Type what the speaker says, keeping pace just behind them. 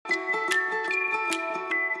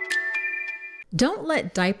Don't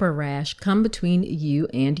let diaper rash come between you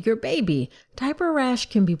and your baby. Diaper rash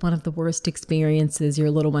can be one of the worst experiences your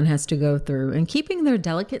little one has to go through, and keeping their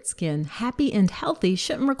delicate skin happy and healthy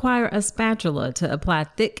shouldn't require a spatula to apply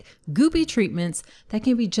thick, goopy treatments that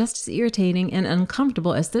can be just as irritating and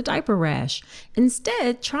uncomfortable as the diaper rash.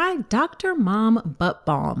 Instead, try Dr. Mom Butt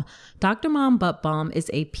Balm. Dr. Mom Butt Balm is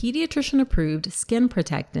a pediatrician-approved skin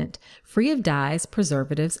protectant, free of dyes,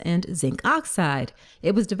 preservatives, and zinc oxide.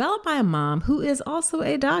 It was developed by a mom who is also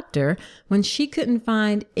a doctor when she couldn't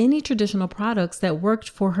find any traditional products that worked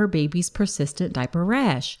for her baby's persistent diaper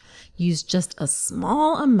rash. Use just a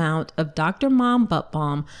small amount of Dr. Mom Butt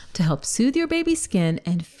Balm to help soothe your baby's skin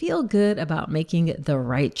and feel good about making the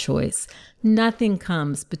right choice. Nothing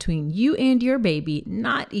comes between you and your baby,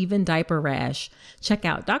 not even diaper rash. Check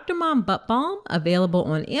out Dr. Mom Butt Balm, available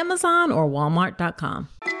on Amazon or Walmart.com.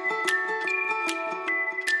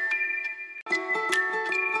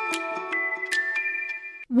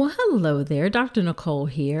 Well, hello there, Dr. Nicole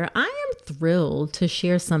here. I am thrilled to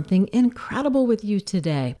share something incredible with you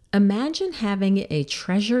today. Imagine having a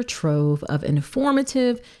treasure trove of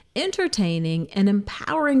informative, entertaining, and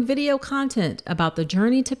empowering video content about the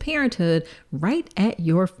journey to parenthood right at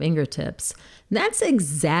your fingertips. That's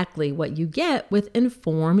exactly what you get with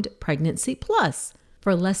Informed Pregnancy Plus.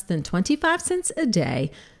 For less than 25 cents a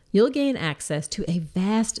day, you'll gain access to a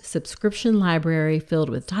vast subscription library filled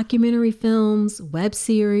with documentary films, web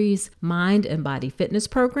series, mind and body fitness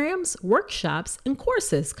programs, workshops, and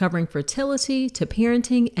courses covering fertility to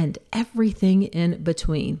parenting and everything in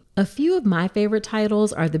between. A few of my favorite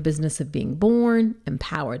titles are The Business of Being Born,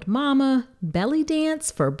 Empowered Mama, Belly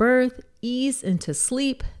Dance for Birth, Ease into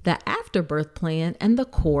Sleep, The Afterbirth Plan, and The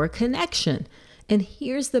Core Connection. And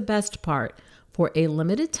here's the best part. For a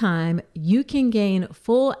limited time, you can gain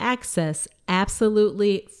full access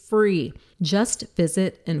absolutely free. Just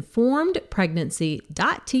visit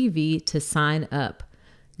informedpregnancy.tv to sign up.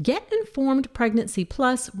 Get Informed Pregnancy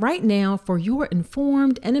Plus right now for your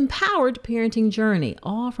informed and empowered parenting journey,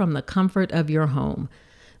 all from the comfort of your home.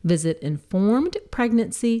 Visit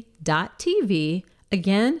informedpregnancy.tv.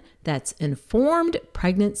 Again, that's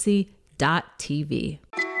informedpregnancy.tv.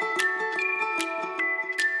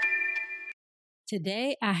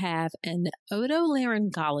 Today, I have an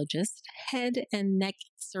otolaryngologist, head and neck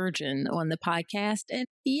surgeon on the podcast. And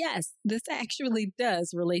yes, this actually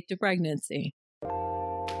does relate to pregnancy.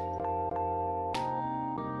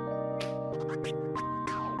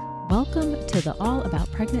 Welcome to the All About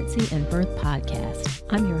Pregnancy and Birth podcast.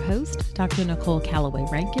 I'm your host, Dr. Nicole Calloway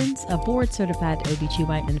Rankins, a board-certified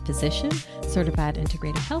OBGYN physician, certified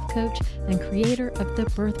integrative health coach, and creator of the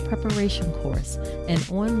Birth Preparation Course, an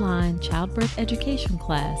online childbirth education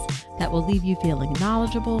class that will leave you feeling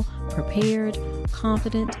knowledgeable, prepared,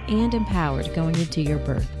 confident, and empowered going into your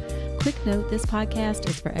birth. Quick note, this podcast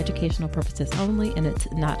is for educational purposes only, and it's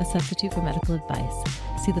not a substitute for medical advice.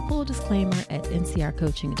 See the full disclaimer at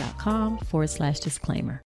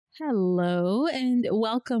ncrcoaching.com/disclaimer. Hello, and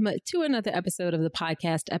welcome to another episode of the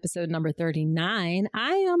podcast, episode number 39.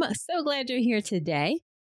 I am so glad you're here today.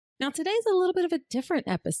 Now, today's a little bit of a different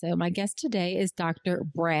episode. My guest today is Dr.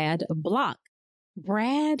 Brad Block.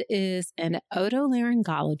 Brad is an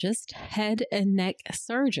otolaryngologist, head and neck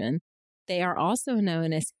surgeon. They are also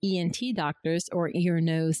known as ENT doctors, or ear,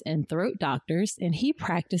 nose, and throat doctors, and he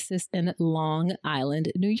practices in Long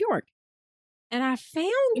Island, New York. And I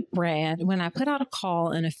found Brad when I put out a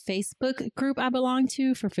call in a Facebook group I belong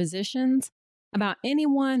to for physicians about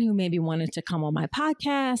anyone who maybe wanted to come on my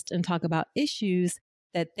podcast and talk about issues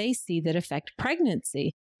that they see that affect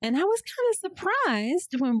pregnancy. And I was kind of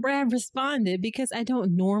surprised when Brad responded, because I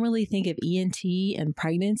don't normally think of ENT and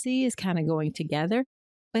pregnancy as kind of going together.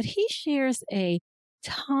 But he shares a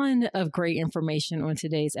ton of great information on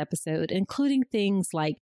today's episode, including things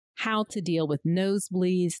like how to deal with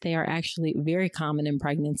nosebleeds. They are actually very common in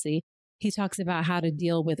pregnancy. He talks about how to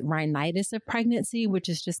deal with rhinitis of pregnancy, which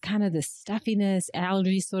is just kind of the stuffiness,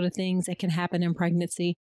 allergy sort of things that can happen in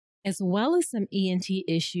pregnancy, as well as some ENT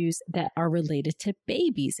issues that are related to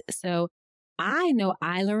babies. So I know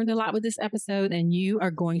I learned a lot with this episode, and you are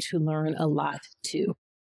going to learn a lot too.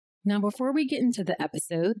 Now, before we get into the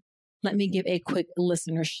episode, let me give a quick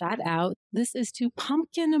listener shout out. This is to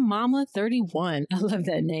Pumpkin Mama 31. I love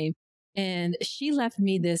that name. And she left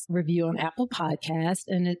me this review on Apple Podcast,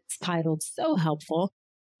 and it's titled So Helpful.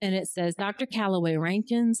 And it says, Dr. Calloway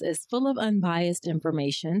Rankins is full of unbiased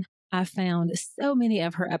information. I found so many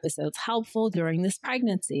of her episodes helpful during this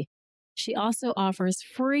pregnancy. She also offers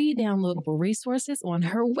free downloadable resources on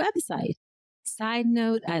her website. Side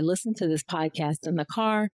note, I listen to this podcast in the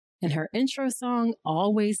car. And her intro song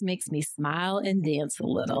always makes me smile and dance a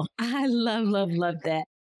little. I love that.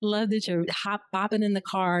 Love that you're bopping in the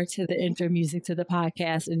car to the intro music to the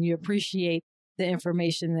podcast and you appreciate the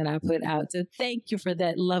information that I put out. So thank you for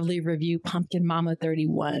that lovely review, Pumpkin Mama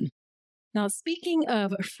 31. Now, speaking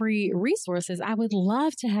of free resources, I would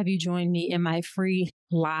love to have you join me in my free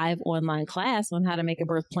live online class on how to make a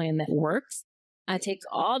birth plan that works. I take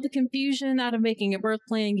all the confusion out of making a birth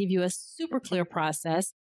plan, give you a super clear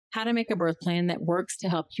process, how to make a birth plan that works to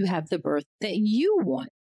help you have the birth that you want.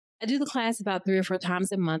 I do the class about 3 or 4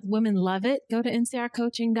 times a month. Women love it. Go to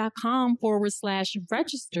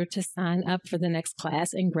ncrcoaching.com/register to sign up for the next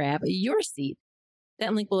class and grab your seat.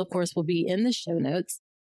 That link will, of course, be in the show notes.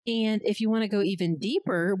 And if you want to go even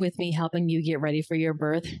deeper with me helping you get ready for your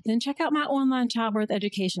birth, then check out my online childbirth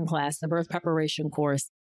education class, the birth preparation course.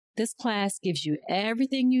 This class gives you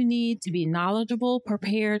everything you need to be knowledgeable,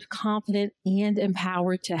 prepared, confident, and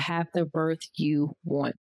empowered to have the birth you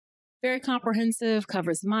want. Very comprehensive,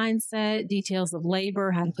 covers mindset, details of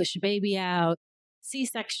labor, how to push a baby out,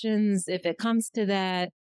 C-sections, if it comes to that,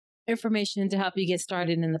 information to help you get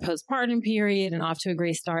started in the postpartum period and off to a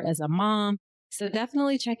great start as a mom. So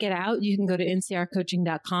definitely check it out. You can go to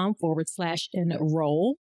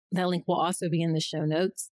ncrcoaching.com/enroll. That link will also be in the show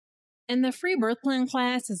notes. And the free birth plan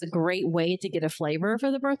class is a great way to get a flavor for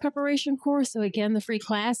the birth preparation course. So again, the free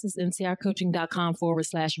class is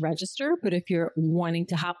ncrcoaching.com/register. But if you're wanting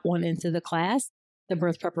to hop on into the class, the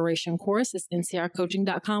birth preparation course is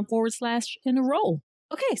ncrcoaching.com/enroll.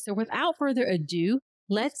 Okay, so without further ado,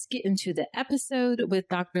 let's get into the episode with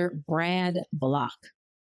Dr. Brad Block.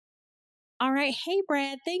 All right. Hey,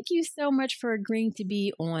 Brad, thank you so much for agreeing to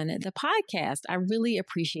be on the podcast. I really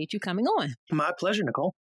appreciate you coming on. My pleasure,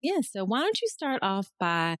 Nicole. Yeah. So why don't you start off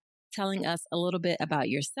by telling us a little bit about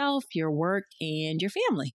yourself, your work, and your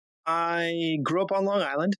family? I grew up on Long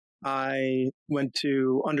Island. I went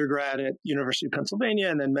to undergrad at University of Pennsylvania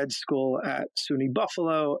and then med school at SUNY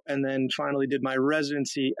Buffalo, and then finally did my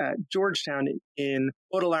residency at Georgetown in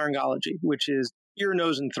otolaryngology, which is ear,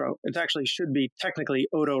 nose, and throat. It actually should be technically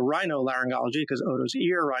otorhinolaryngology because oto's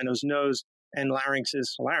ear, rhino's nose, and larynx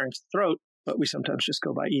is larynx, throat. But we sometimes just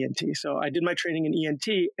go by ENT. So I did my training in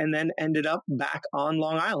ENT and then ended up back on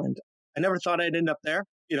Long Island. I never thought I'd end up there,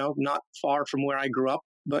 not far from where I grew up,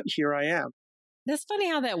 but here I am. That's funny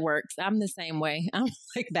how that works. I'm the same way. I'm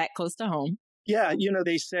like that close to home. Yeah,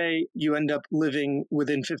 they say you end up living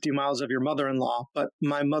within 50 miles of your mother-in-law, but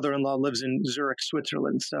my mother-in-law lives in Zurich,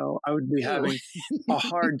 Switzerland. So I would be having a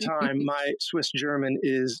hard time. My Swiss German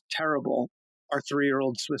is terrible. Our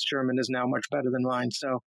 3-year-old Swiss German is now much better than mine.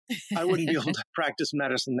 So I wouldn't be able to practice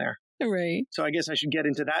medicine there. Right. So I guess I should get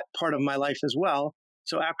into that part of my life as well.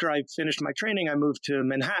 So after I finished my training, I moved to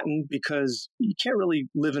Manhattan because you can't really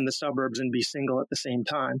live in the suburbs and be single at the same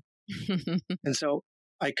time. And so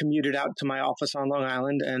I commuted out to my office on Long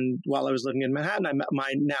Island. And while I was living in Manhattan, I met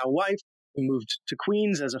my now wife. We moved to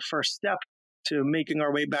Queens as a first step to making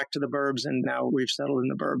our way back to the burbs. And now we've settled in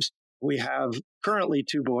the burbs. We have currently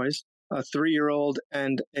 2 boys, a 3-year-old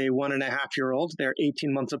and a 1.5-year-old. They're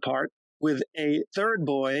 18 months apart, with a 3rd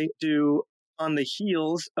boy due on the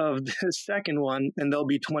heels of the second one, and they'll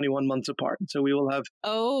be 21 months apart. So we will have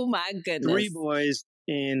oh my goodness 3 boys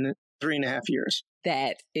in 3.5 years.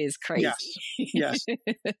 That is crazy. Yes.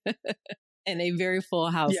 And a very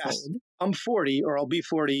full household. Yes. I'm 40, or I'll be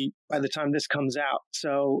 40 by the time this comes out.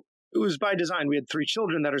 So it was by design. We had 3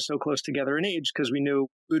 children that are so close together in age because we knew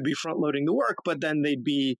we would be front loading the work, but then they'd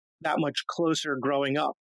be that much closer growing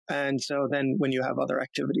up. And so then when you have other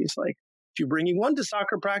activities, like if you're bringing one to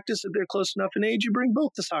soccer practice, if they're close enough in age, you bring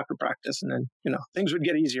both to soccer practice. And then, things would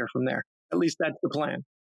get easier from there. At least that's the plan.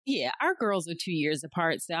 Yeah, our girls are 2 years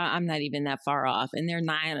apart, so I'm not even that far off. And they're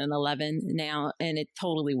 9 and 11 now, and it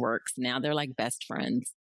totally works now. They're like best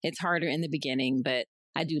friends. It's harder in the beginning, but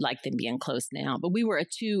I do like them being close now. But we were a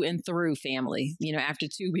 2 and through family. After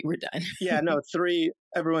 2, we were done. Yeah, no, 3,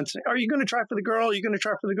 everyone's saying, are you going to try for the girl? Are you going to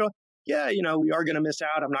try for the girl? Yeah, we are going to miss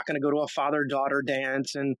out. I'm not going to go to a father-daughter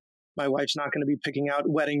dance, and my wife's not going to be picking out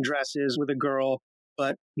wedding dresses with a girl.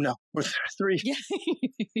 But no, we're 3. Yeah.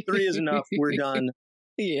 3 is enough. We're done.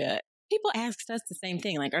 Yeah. People ask us the same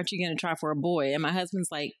thing. Like, aren't you going to try for a boy? And my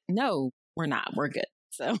husband's like, no, we're not. We're good.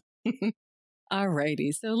 So, all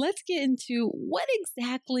righty. So let's get into what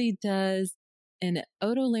exactly does an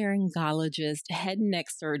otolaryngologist, head and neck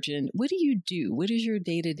surgeon, what do you do? What is your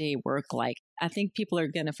day-to-day work like? I think people are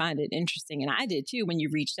going to find it interesting. And I did too when you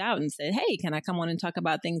reached out and said, hey, can I come on and talk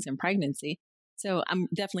about things in pregnancy? So I'm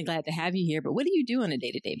definitely glad to have you here. But what do you do on a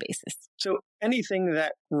day-to-day basis? So anything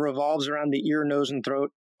that revolves around the ear, nose, and throat,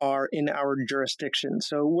 are in our jurisdiction.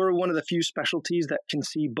 So we're one of the few specialties that can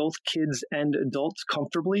see both kids and adults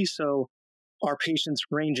comfortably. So our patients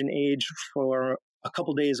range in age for a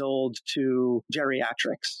couple days old to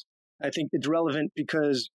geriatrics. I think it's relevant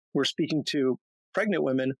because we're speaking to pregnant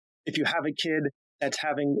women. If you have a kid that's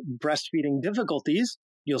having breastfeeding difficulties,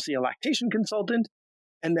 you'll see a lactation consultant,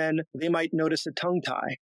 and then they might notice a tongue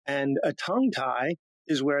tie. And a tongue tie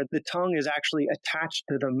is where the tongue is actually attached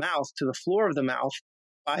to the mouth, to the floor of the mouth,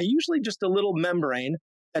 by usually just a little membrane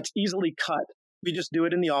that's easily cut. We just do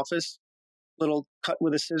it in the office, little cut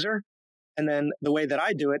with a scissor. And then the way that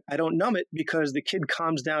I do it, I don't numb it because the kid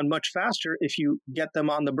calms down much faster if you get them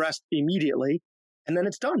on the breast immediately. And then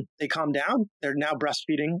it's done. They calm down. They're now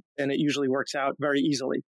breastfeeding, and it usually works out very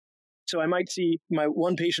easily. So I might see my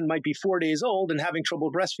one patient might be 4 days old and having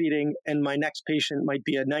trouble breastfeeding, and my next patient might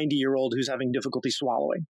be a 90-year-old who's having difficulty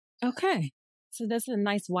swallowing. Okay. So that's a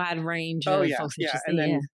nice wide range of folks that you see. And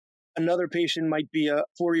then another patient might be a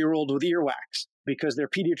 4-year-old with earwax because their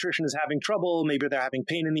pediatrician is having trouble. Maybe they're having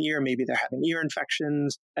pain in the ear. Maybe they're having ear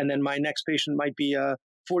infections. And then my next patient might be a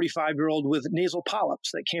 45-year-old with nasal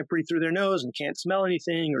polyps that can't breathe through their nose and can't smell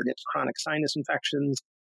anything or gets chronic sinus infections.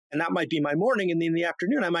 And that might be my morning. And then in the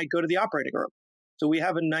afternoon, I might go to the operating room. So we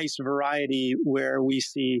have a nice variety where we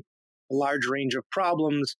see a large range of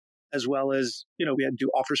problems, as well as, we do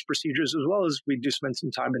office procedures, as well as we do spend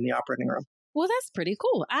some time in the operating room. Well, that's pretty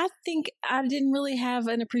cool. I think I didn't really have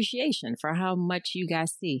an appreciation for how much you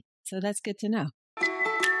guys see. So that's good to know.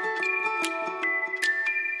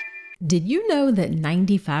 Did you know that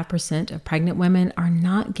 95% of pregnant women are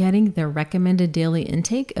not getting their recommended daily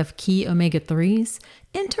intake of key omega-3s?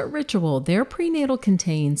 Enter Ritual. Their prenatal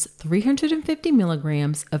contains 350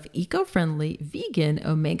 milligrams of eco-friendly vegan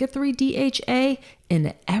omega-3 DHA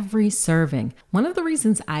in every serving. One of the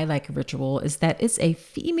reasons I like Ritual is that it's a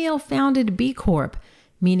female-founded B Corp,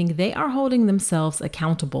 meaning they are holding themselves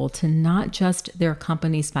accountable to not just their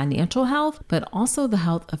company's financial health, but also the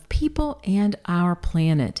health of people and our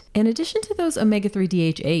planet. In addition to those omega-3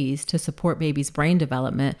 DHAs to support baby's brain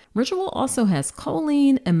development, Ritual also has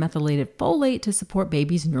choline and methylated folate to support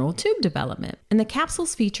baby's neural tube development. And the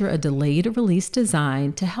capsules feature a delayed release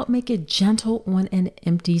design to help make it gentle on an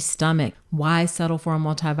empty stomach. Why settle for a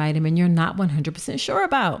multivitamin you're not 100% sure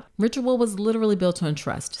about? Ritual was literally built on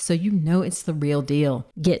trust, so you know it's the real deal.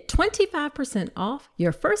 Get 25% off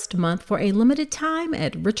your first month for a limited time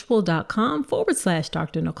at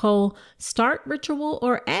ritual.com/Dr. Nicole. Start Ritual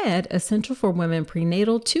or add Essential for Women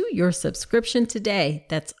Prenatal to your subscription today.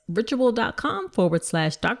 That's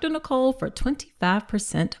ritual.com/Dr. Nicole for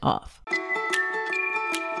 25% off.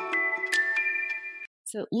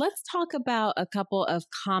 So let's talk about a couple of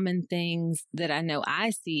common things that I know I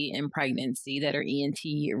see in pregnancy that are ENT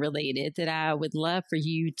related that I would love for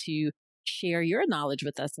you to share your knowledge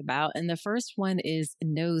with us about. And the first one is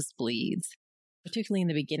nosebleeds, particularly in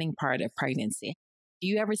the beginning part of pregnancy. Do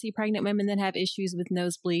you ever see pregnant women that have issues with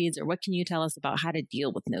nosebleeds, or what can you tell us about how to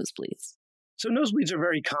deal with nosebleeds? So nosebleeds are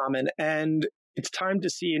very common, and it's time to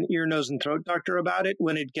see an ear, nose, and throat doctor about it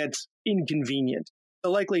when it gets inconvenient. The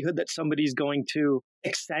likelihood that somebody's going to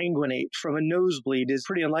exsanguinate from a nosebleed is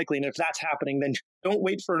pretty unlikely. And if that's happening, then don't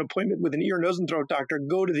wait for an appointment with an ear, nose, and throat doctor.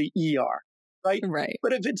 Go to the ER, right? Right.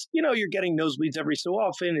 But if it's, you're getting nosebleeds every so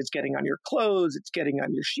often, it's getting on your clothes, it's getting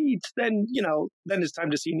on your sheets, then, then it's time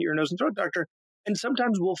to see an ear, nose, and throat doctor. And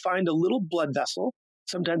sometimes we'll find a little blood vessel.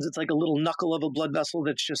 Sometimes it's like a little knuckle of a blood vessel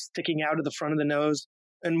that's just sticking out of the front of the nose.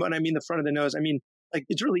 And when I mean the front of the nose, I mean, like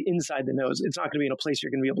it's really inside the nose. It's not going to be in a place you're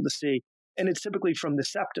going to be able to see. And it's typically from the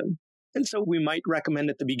septum. And so we might recommend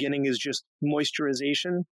at the beginning is just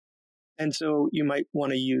moisturization. And so you might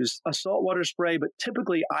want to use a saltwater spray, but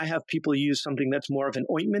typically I have people use something that's more of an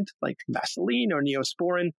ointment like Vaseline or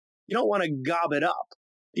Neosporin. You don't want to gob it up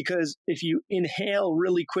because if you inhale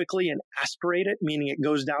really quickly and aspirate it, meaning it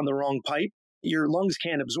goes down the wrong pipe, your lungs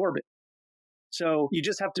can't absorb it. So you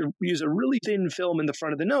just have to use a really thin film in the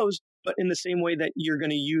front of the nose, but in the same way that you're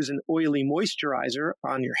going to use an oily moisturizer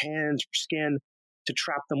on your hands or skin to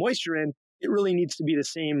trap the moisture in, it really needs to be the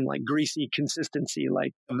same like greasy consistency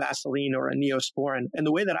like a Vaseline or a Neosporin. And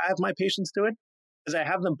the way that I have my patients do it is I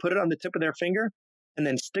have them put it on the tip of their finger and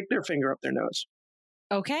then stick their finger up their nose.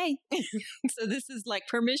 Okay. So this is like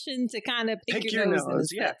permission to kind of pick your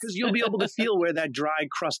nose. Yeah, because you'll be able to feel where that dry,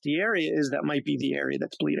 crusty area is. That might be the area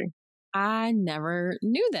that's bleeding. I never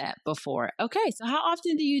knew that before. Okay. So how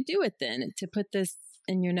often do you do it then to put this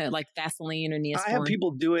in your nose, like Vaseline or Neosporin? I have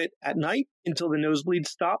people do it at night until the nosebleeds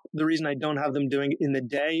stop. The reason I don't have them doing it in the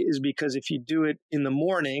day is because if you do it in the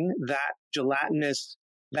morning, that gelatinous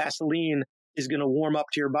Vaseline is going to warm up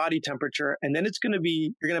to your body temperature. And then you're going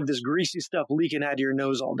to have this greasy stuff leaking out of your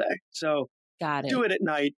nose all day. So Got it. do it at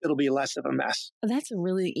night. It'll be less of a mess. That's a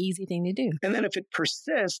really easy thing to do. And then if it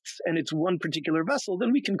persists and it's one particular vessel,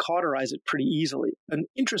 then we can cauterize it pretty easily. An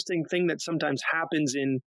interesting thing that sometimes happens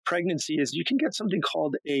in pregnancy is you can get something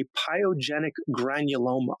called a pyogenic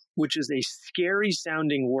granuloma, which is a scary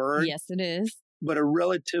sounding word. Yes, it is. But a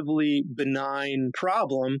relatively benign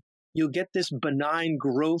problem. You'll get this benign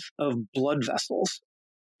growth of blood vessels.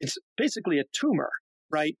 It's basically a tumor,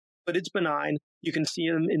 right? But it's benign. You can see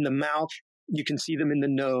them in the mouth. You can see them in the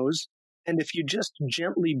nose. And if you just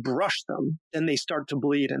gently brush them, then they start to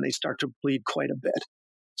bleed, and they start to bleed quite a bit.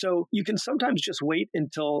 So you can sometimes just wait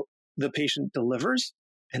until the patient delivers,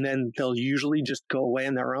 and then they'll usually just go away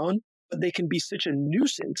on their own. But they can be such a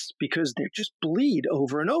nuisance because they just bleed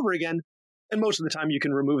over and over again. And most of the time you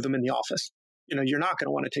can remove them in the office. You're not going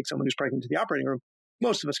to want to take someone who's pregnant to the operating room.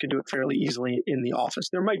 Most of us can do it fairly easily in the office.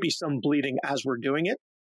 There might be some bleeding as we're doing it,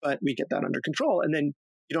 but we get that under control. And then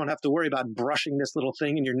you don't have to worry about brushing this little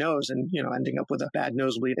thing in your nose and, ending up with a bad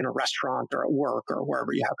nosebleed in a restaurant or at work or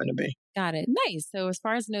wherever you happen to be. Got it. Nice. So as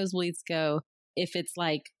far as nosebleeds go, if it's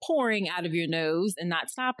like pouring out of your nose and not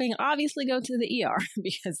stopping, obviously go to the ER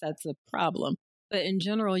because that's a problem. But in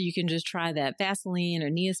general, you can just try that Vaseline or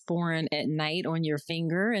Neosporin at night on your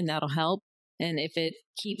finger, and that'll help. And if it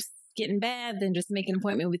keeps getting bad, then just make an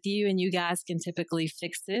appointment with you, and you guys can typically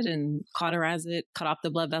fix it and cauterize it, cut off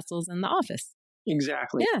the blood vessels in the office.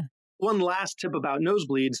 Exactly. Yeah. One last tip about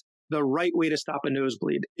nosebleeds. The right way to stop a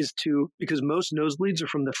nosebleed is because most nosebleeds are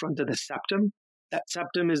from the front of the septum. That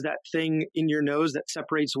septum is that thing in your nose that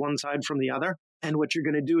separates one side from the other. And what you're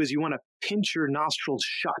going to do is you want to pinch your nostrils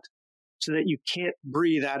shut so that you can't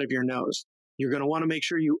breathe out of your nose. You're going to want to make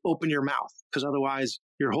sure you open your mouth because otherwise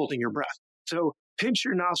you're holding your breath. So pinch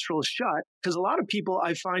your nostrils shut, because a lot of people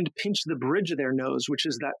I find pinch the bridge of their nose, which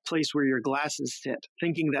is that place where your glasses sit,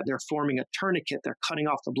 thinking that they're forming a tourniquet, they're cutting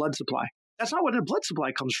off the blood supply. That's not where the blood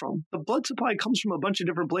supply comes from. The blood supply comes from a bunch of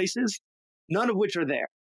different places, none of which are there.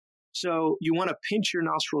 So you want to pinch your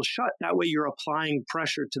nostrils shut. That way you're applying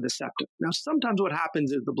pressure to the septum. Now, sometimes what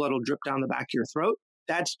happens is the blood will drip down the back of your throat.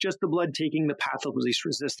 That's just the blood taking the path of least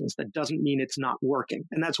resistance. That doesn't mean it's not working.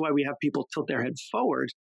 And that's why we have people tilt their head forward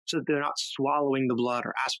so that they're not swallowing the blood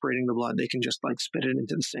or aspirating the blood. They can just spit it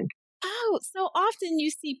into the sink. Oh, so often you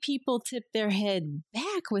see people tip their head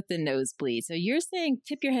back with the nosebleed. So you're saying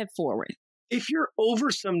tip your head forward. If you're over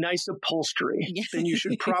some nice upholstery, then you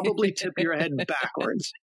should probably tip your head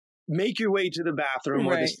backwards. Make your way to the bathroom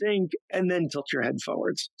or the sink, and then tilt your head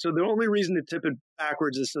forwards. So the only reason to tip it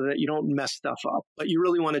backwards is so that you don't mess stuff up. But you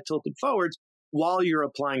really want to tilt it forwards while you're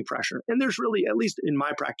applying pressure. And there's really, at least in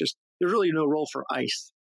my practice, there's really no role for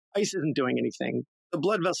ice. Ice isn't doing anything. The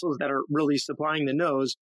blood vessels that are really supplying the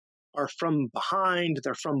nose are from behind,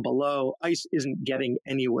 they're from below. Ice isn't getting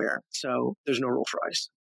anywhere. So there's no role for ice.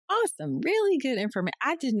 Awesome. Really good information.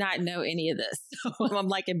 I did not know any of this. So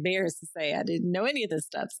I'm embarrassed to say I didn't know any of this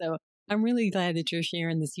stuff. So I'm really glad that you're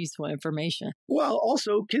sharing this useful information. Well,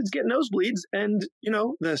 also kids get nosebleeds and,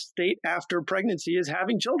 the state after pregnancy is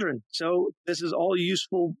having children. So this is all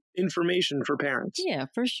useful information for parents. Yeah,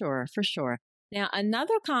 for sure. For sure. Now,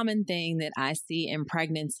 another common thing that I see in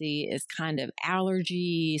pregnancy is kind of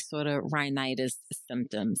allergy, sort of rhinitis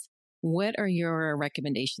symptoms. What are your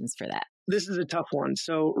recommendations for that? This is a tough one.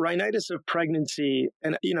 So rhinitis of pregnancy,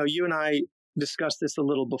 and you and I discussed this a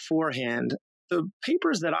little beforehand. The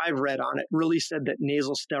papers that I've read on it really said that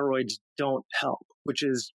nasal steroids don't help, which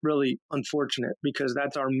is really unfortunate because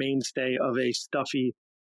that's our mainstay of a stuffy,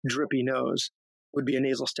 drippy nose would be a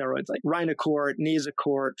nasal steroids like Rhinocort,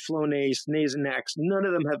 Nasacort, Flonase, Nasonex. None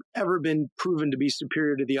of them have ever been proven to be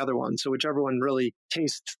superior to the other one. So whichever one really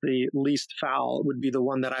tastes the least foul would be the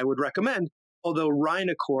one that I would recommend. Although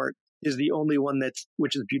Rhinocort is the only one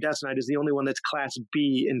which is budesonide, is the only one that's class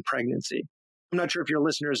B in pregnancy. I'm not sure if your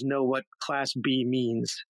listeners know what class B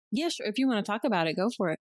means. Yeah, sure. If you want to talk about it, go for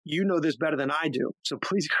it. You know this better than I do, so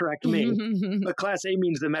please correct me. But class A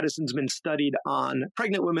means the medicine's been studied on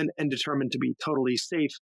pregnant women and determined to be totally safe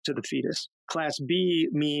to the fetus. Class B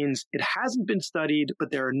means it hasn't been studied, but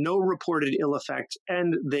there are no reported ill effects,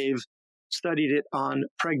 and they've studied it on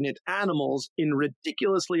pregnant animals in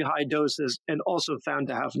ridiculously high doses and also found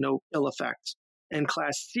to have no ill effects. And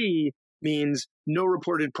class C means no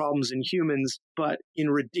reported problems in humans, but in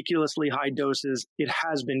ridiculously high doses, it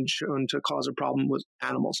has been shown to cause a problem with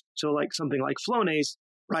animals. So like something like Flonase,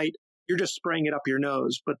 right? You're just spraying it up your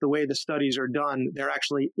nose, but the way the studies are done, they're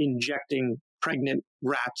actually injecting pregnant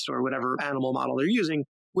rats or whatever animal model they're using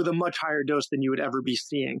with a much higher dose than you would ever be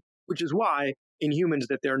seeing, which is why in humans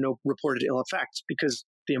that there are no reported ill effects, because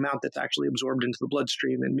the amount that's actually absorbed into the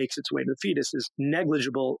bloodstream and makes its way to the fetus, is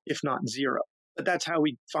negligible, if not zero. But that's how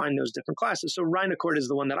we find those different classes. So rhinocort is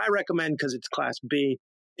the one that I recommend because it's class B.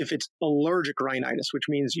 If it's allergic rhinitis, which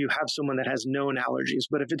means you have someone that has known allergies.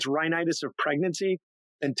 But if it's rhinitis of pregnancy,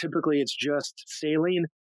 then typically it's just saline.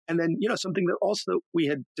 And then, something that also we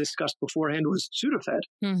had discussed beforehand was Sudafed.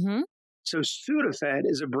 Mm-hmm. So Sudafed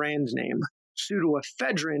is a brand name.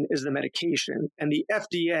 Pseudoephedrine is the medication. And the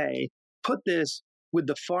FDA put this with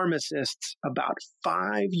the pharmacists about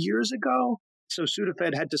 5 years ago. So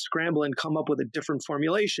Sudafed had to scramble and come up with a different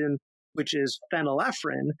formulation, which is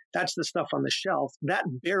phenylephrine. That's the stuff on the shelf. That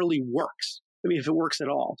barely works. I mean, if it works at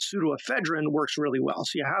all. Pseudoephedrine works really well.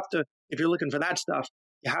 So you have to, if you're looking for that stuff,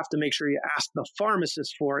 you have to make sure you ask the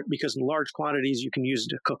pharmacist for it, because in large quantities, you can use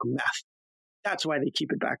it to cook meth. That's why they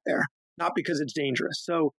keep it back there, not because it's dangerous.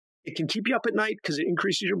 So it can keep you up at night because it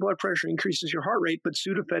increases your blood pressure, increases your heart rate, but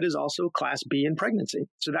Sudafed is also class B in pregnancy.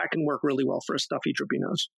 So that can work really well for a stuffy, drippy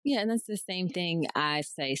nose. Yeah, and that's the same thing I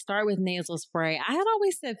say. Start with nasal spray. I had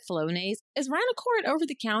always said Flonase. Is Rhinocort over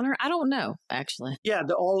the counter? I don't know, actually. Yeah,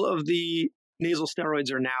 all of the nasal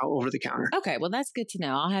steroids are now over the counter. Okay, well, that's good to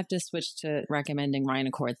know. I'll have to switch to recommending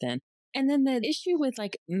Rhinocort then. And then the issue with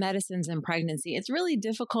medicines in pregnancy, it's really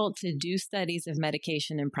difficult to do studies of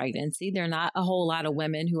medication in pregnancy. There are not a whole lot of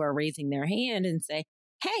women who are raising their hand and say,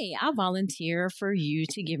 hey, I'll volunteer for you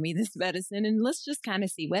to give me this medicine and let's just kind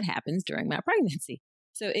of see what happens during my pregnancy.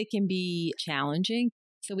 So it can be challenging.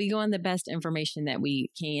 So we go on the best information that we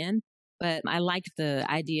can. But I like the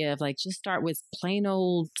idea of just start with plain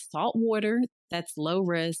old salt water. That's low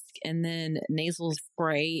risk. And then nasal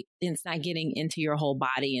spray. It's not getting into your whole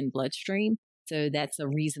body and bloodstream. So that's a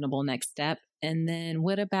reasonable next step. And then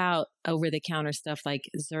what about over the counter stuff like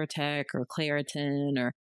Zyrtec or Claritin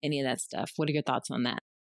or any of that stuff? What are your thoughts on that?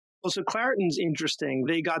 Well, so Claritin's interesting.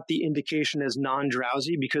 They got the indication as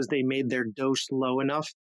non-drowsy because they made their dose low enough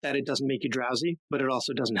that it doesn't make you drowsy, but it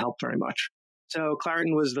also doesn't help very much. So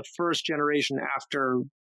Claritin was the first generation after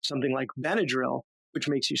something like Benadryl, which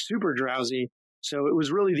makes you super drowsy. So it was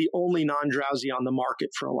really the only non-drowsy on the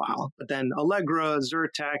market for a while. But then Allegra,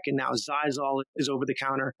 Zyrtec, and now Zysol is over the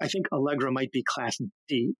counter. I think Allegra might be class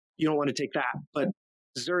D. You don't want to take that. But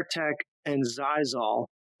Zyrtec and Zysol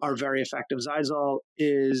are very effective. Zysol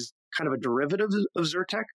is kind of a derivative of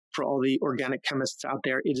Zyrtec. For all the organic chemists out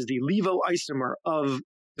there, it is the levoisomer of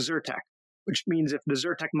Zyrtec, which means if the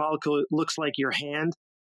Zyrtec molecule looks like your hand,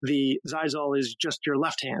 the Zysol is just your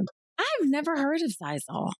left hand. I've never heard of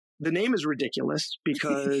Zysol. The name is ridiculous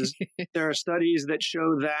because there are studies that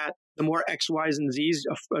show that the more X, Y's, and Z's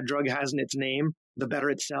a drug has in its name, the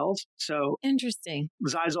better it sells. So interesting.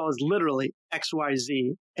 Zysol is literally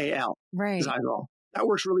XYZAL. Right. Zysol. That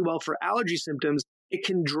works really well for allergy symptoms. It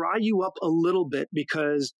can dry you up a little bit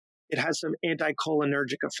because it has some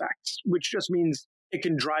anticholinergic effects, which just means it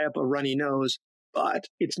can dry up a runny nose, but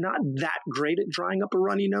it's not that great at drying up a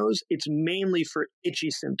runny nose. It's mainly for itchy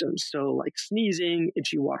symptoms. So like sneezing,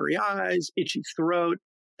 itchy watery eyes, itchy throat.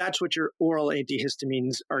 That's what your oral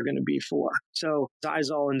antihistamines are going to be for. So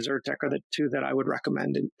Zysol and Zyrtec are the two that I would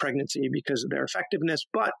recommend in pregnancy because of their effectiveness,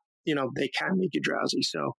 but they can make you drowsy.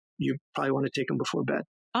 So you probably want to take them before bed.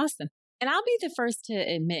 Awesome. And I'll be the first to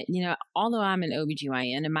admit, although I'm an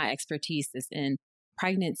OBGYN and my expertise is in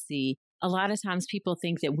pregnancy, a lot of times people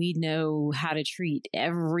think that we know how to treat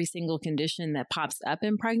every single condition that pops up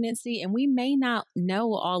in pregnancy, and we may not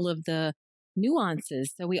know all of the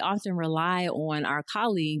nuances. So we often rely on our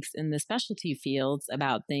colleagues in the specialty fields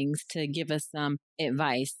about things to give us some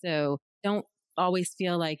advice. So don't always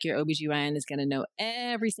feel like your OBGYN is going to know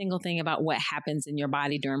every single thing about what happens in your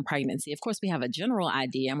body during pregnancy. Of course, we have a general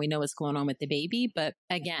idea and we know what's going on with the baby, but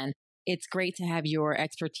again, it's great to have your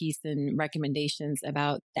expertise and recommendations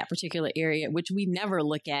about that particular area, which we never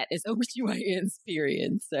look at as OBGYNs,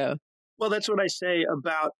 period. So, well, that's what I say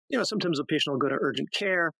about, sometimes a patient will go to urgent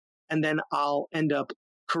care and then I'll end up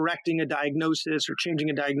correcting a diagnosis or changing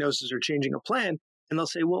a diagnosis or changing a plan. And they'll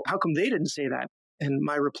say, well, how come they didn't say that? And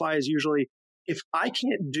my reply is usually, if I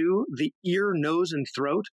can't do the ear, nose, and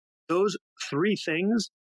throat, those three things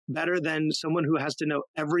better than someone who has to know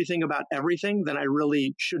everything about everything, then I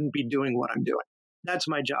really shouldn't be doing what I'm doing. That's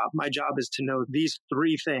my job. My job is to know these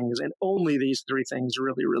three things and only these three things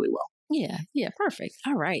really, really well. Yeah, perfect.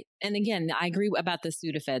 All right. And again, I agree about the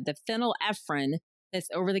Sudafed. The phenylephrine that's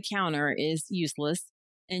over the counter is useless.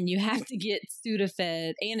 And you have to get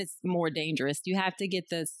Sudafed, and it's more dangerous. You have to get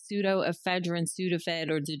the pseudoephedrine Sudafed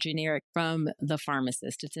or the generic from the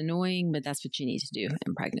pharmacist. It's annoying, but that's what you need to do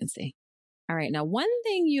in pregnancy. All right. Now, one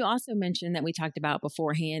thing you also mentioned that we talked about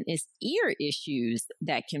beforehand is ear issues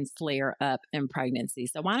that can flare up in pregnancy.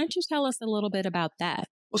 So why don't you tell us a little bit about that?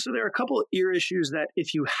 Well, so there are a couple of ear issues that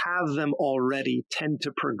if you have them already tend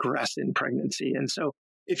to progress in pregnancy. And so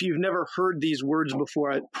if you've never heard these words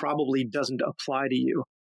before, it probably doesn't apply to you.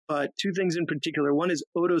 But two things in particular. One is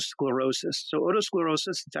otosclerosis. So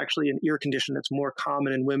otosclerosis, it's actually an ear condition that's more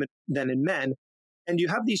common in women than in men. And you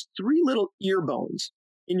have these three little ear bones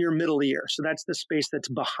in your middle ear. So that's the space that's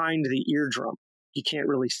behind the eardrum. You can't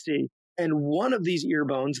really see. And one of these ear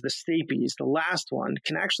bones, the stapes, the last one,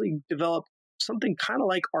 can actually develop something kind of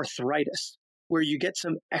like arthritis, where you get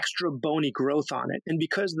some extra bony growth on it. And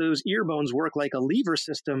because those ear bones work like a lever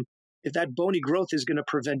system, if that bony growth is going to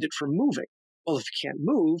prevent it from moving. Well, if you can't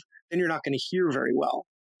move, then you're not going to hear very well.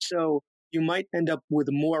 So you might end up with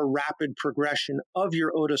more rapid progression of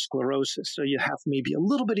your otosclerosis. So you have maybe a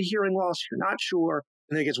little bit of hearing loss, you're not sure,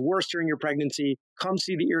 and then it gets worse during your pregnancy. Come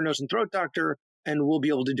see the ear, nose, and throat doctor, and we'll be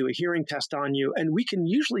able to do a hearing test on you. And we can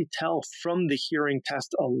usually tell from the hearing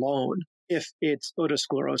test alone if it's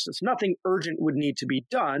otosclerosis. Nothing urgent would need to be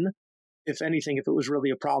done. If anything, if it was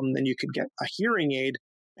really a problem, then you could get a hearing aid,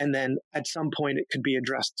 and then at some point it could be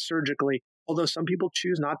addressed surgically. Although some people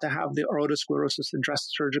choose not to have the otosclerosis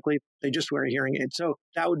addressed surgically, they just wear a hearing aid. So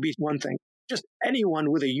that would be one thing. Just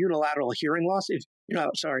anyone with a unilateral hearing loss,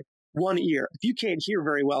 one ear. If you can't hear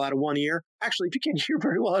very well out of one ear, actually, if you can't hear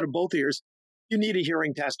very well out of both ears, you need a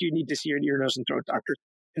hearing test. You need to see an ear, nose, and throat doctor.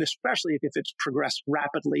 And especially if it's progressed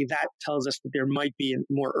rapidly, that tells us that there might be a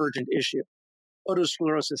more urgent issue.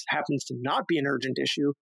 Otosclerosis happens to not be an urgent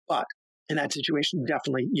issue, but in that situation,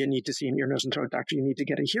 definitely you need to see an ear, nose, and throat doctor. You need to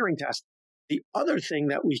get a hearing test. The other thing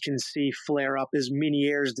that we can see flare up is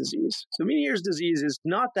Meniere's disease. So Meniere's disease is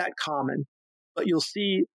not that common, but you'll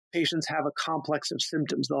see patients have a complex of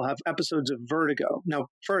symptoms. They'll have episodes of vertigo. Now,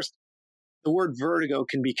 first, the word vertigo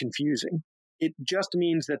can be confusing. It just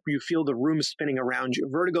means that you feel the room spinning around you.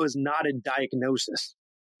 Vertigo is not a diagnosis.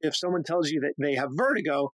 If someone tells you that they have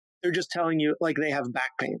vertigo, they're just telling you like they have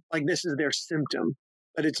back pain, like this is their symptom,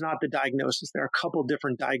 but it's not the diagnosis. There are a couple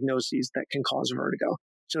different diagnoses that can cause vertigo.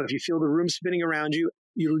 So if you feel the room spinning around you,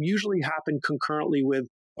 it'll usually happen concurrently with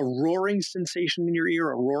a roaring sensation in your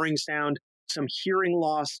ear, a roaring sound, some hearing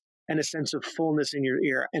loss, and a sense of fullness in your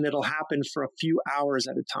ear. And it'll happen for a few hours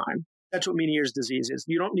at a time. That's what Meniere's disease is.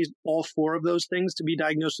 You don't need all four of those things to be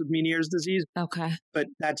diagnosed with Meniere's disease. Okay. But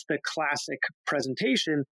that's the classic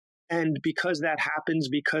presentation. And because that happens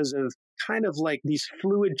because of kind of like these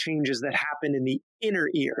fluid changes that happen in the inner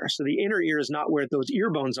ear. So the inner ear is not where those ear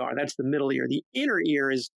bones are. That's the middle ear. The inner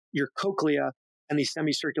ear is your cochlea and the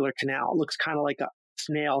semicircular canal. It looks kind of like a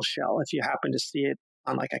snail shell if you happen to see it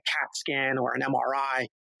on like a CAT scan or an MRI,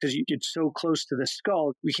 because it's so close to the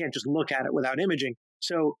skull, we can't just look at it without imaging.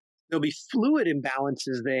 So there'll be fluid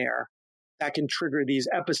imbalances there that can trigger these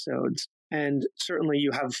episodes. And certainly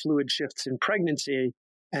you have fluid shifts in pregnancy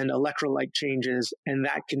and electrolyte changes, and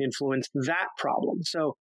that can influence that problem.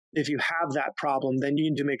 So if you have that problem, then you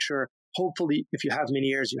need to make sure, hopefully, if you have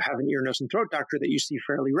Meniere's, you have an ear, nose, and throat doctor that you see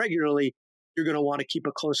fairly regularly. You're going to want to keep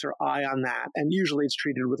a closer eye on that. And usually it's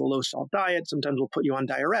treated with a low-salt diet. Sometimes we'll put you on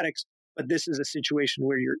diuretics. But this is a situation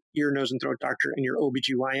where your ear, nose, and throat doctor and your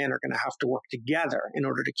OBGYN are going to have to work together in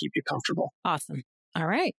order to keep you comfortable. Awesome. All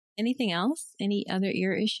right. Anything else? Any other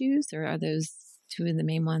ear issues, or are those two of the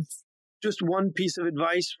main ones? Just one piece of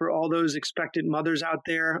advice for all those expectant mothers out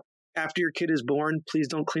there. After your kid is born, please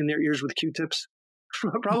don't clean their ears with Q-tips.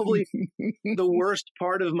 Probably the worst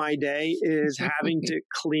part of my day is having to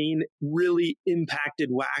clean really impacted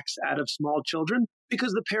wax out of small children,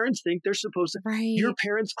 because the parents think they're supposed to. Right. Your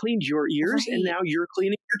parents cleaned your ears, and now you're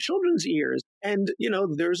cleaning your children's ears. And,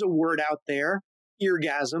 there's a word out there,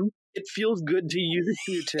 eargasm. It feels good to use a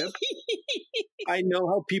Q-tip. I know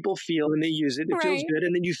how people feel when they use it. It feels good.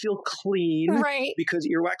 And then you feel clean, because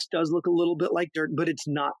earwax does look a little bit like dirt, but it's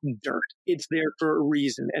not dirt. It's there for a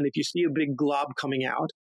reason. And if you see a big glob coming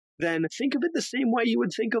out, then think of it the same way you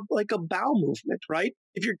would think of like a bowel movement, right?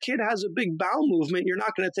 If your kid has a big bowel movement, you're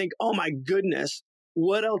not going to think, oh my goodness,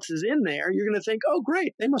 what else is in there? You're going to think, oh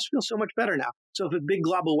great, they must feel so much better now. So if a big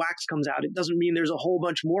glob of wax comes out, it doesn't mean there's a whole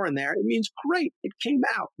bunch more in there. It means great, it came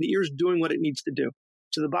out. The ear's doing what it needs to do.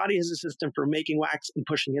 So the body has a system for making wax and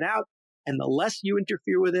pushing it out. And the less you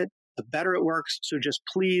interfere with it, the better it works. So just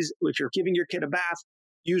please, if you're giving your kid a bath,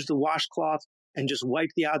 use the washcloth and just wipe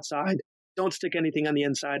the outside. Don't stick anything on the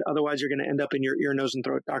inside. Otherwise, you're going to end up in your ear, nose, and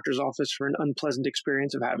throat doctor's office for an unpleasant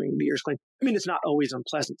experience of having the ears cleaned. I mean, it's not always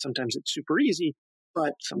unpleasant. Sometimes it's super easy,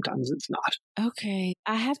 but sometimes it's not. Okay.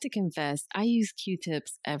 I have to confess, I use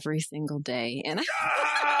Q-tips every single day. And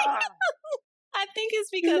I I think it's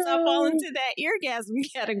because I fall into that eargasm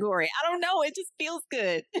category. I don't know. It just feels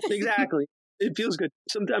good. Exactly. It feels good.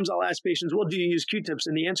 Sometimes I'll ask patients, well, do you use Q-tips?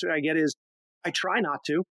 And the answer I get is, I try not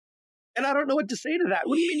to. And I don't know what to say to that.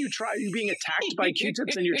 What do you mean you're being attacked by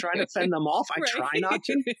Q-tips and you're trying to fend them off? I try not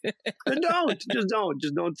to. Then just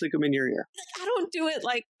don't stick them in your ear. I don't do it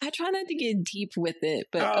I try not to get deep with it.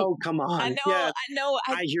 But oh, come on. I know.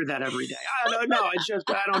 I hear that every day.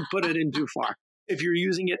 I don't put it in too far. If you're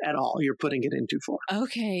using it at all, you're putting it in too far.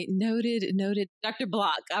 Okay, noted. Dr.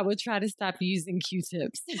 Block, I would try to stop using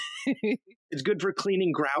Q-tips. It's good for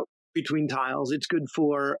cleaning grout between tiles. It's good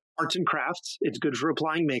for arts and crafts. It's good for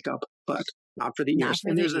applying makeup, but not for the ears.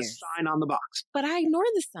 And there's a sign on the box. But I ignore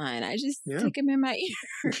the sign. I just stick them in my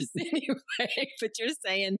ears anyway. But you're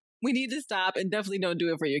saying we need to stop and definitely don't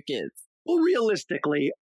do it for your kids. Well,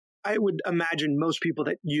 realistically, I would imagine most people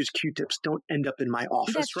that use Q-tips don't end up in my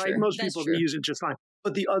office, That's right? True. Most That's people true. use it just fine.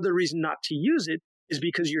 But the other reason not to use it is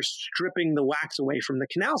because you're stripping the wax away from the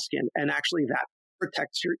canal skin. And actually that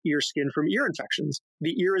protects your ear skin from ear infections.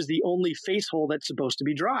 The ear is the only face hole that's supposed to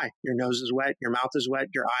be dry. Your nose is wet, your mouth is wet,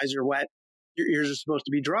 your eyes are wet, your ears are supposed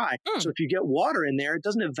to be dry. So if you get water in there, it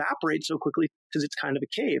doesn't evaporate so quickly because it's kind of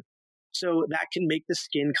a cave. So that can make the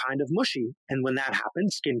skin kind of mushy. And when that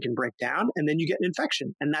happens, skin can break down and then you get an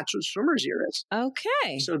infection. And that's what swimmer's ear is.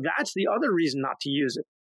 Okay. So that's the other reason not to use it.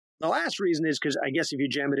 The last reason is because I guess if you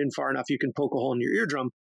jam it in far enough, you can poke a hole in your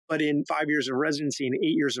eardrum. But in 5 years of residency and 8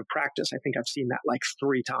 years of practice, I think I've seen that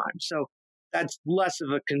 3 times. So that's less of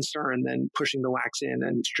a concern than pushing the wax in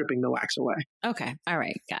and stripping the wax away. Okay. All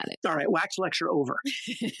right. Got it. All right. Wax lecture over.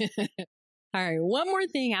 All right. One more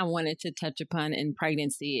thing I wanted to touch upon in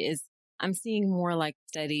pregnancy is I'm seeing more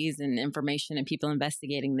studies and information and people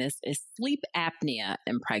investigating this is sleep apnea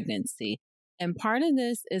in pregnancy. And part of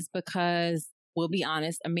this is because, we'll be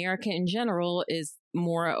honest, America in general is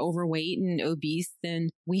more overweight and obese than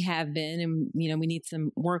we have been. And, we need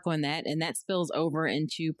some work on that. And that spills over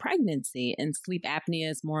into pregnancy. And sleep apnea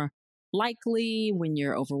is more likely when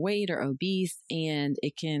you're overweight or obese, and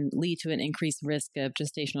it can lead to an increased risk of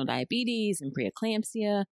gestational diabetes and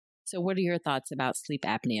preeclampsia. So what are your thoughts about sleep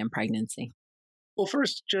apnea in pregnancy? Well,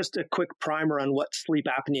 first, just a quick primer on what sleep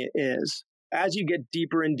apnea is. As you get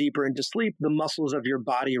deeper and deeper into sleep, the muscles of your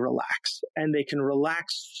body relax, and they can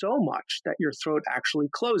relax so much that your throat actually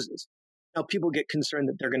closes. Now, people get concerned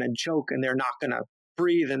that they're going to choke and they're not going to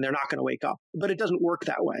breathe and they're not going to wake up, but it doesn't work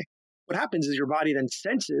that way. What happens is your body then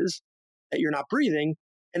senses that you're not breathing,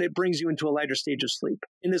 and it brings you into a lighter stage of sleep.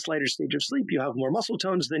 In this lighter stage of sleep, you have more muscle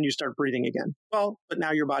tones, then you start breathing again. Well, but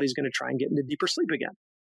now your body's going to try and get into deeper sleep again.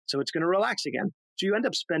 So it's going to relax again. So you end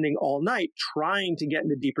up spending all night trying to get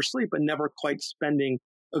into deeper sleep, but never quite spending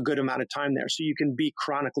a good amount of time there. So you can be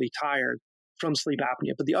chronically tired from sleep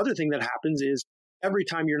apnea. But the other thing that happens is every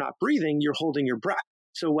time you're not breathing, you're holding your breath.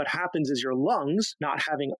 So what happens is your lungs, not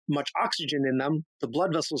having much oxygen in them, the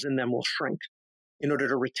blood vessels in them will shrink in order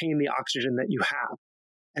to retain the oxygen that you have.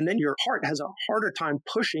 And then your heart has a harder time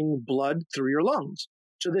pushing blood through your lungs.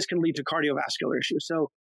 So this can lead to cardiovascular issues. So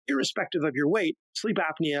irrespective of your weight, sleep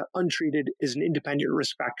apnea untreated is an independent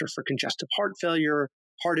risk factor for congestive heart failure,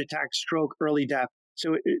 heart attack, stroke, early death.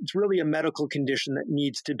 So it's really a medical condition that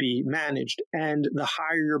needs to be managed. And the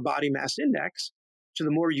higher your body mass index, so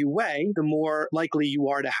the more you weigh, the more likely you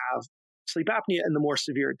are to have sleep apnea and the more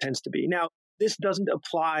severe it tends to be. Now, this doesn't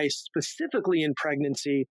apply specifically in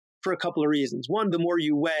pregnancy for a couple of reasons. One, the more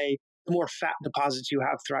you weigh, the more fat deposits you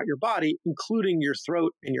have throughout your body, including your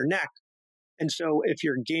throat and your neck. And so if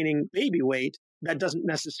you're gaining baby weight, that doesn't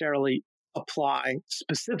necessarily apply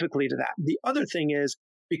specifically to that. The other thing is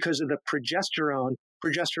because of the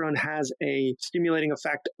progesterone has a stimulating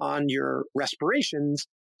effect on your respirations.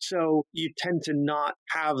 So you tend to not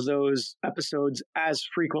have those episodes as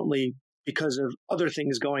frequently because of other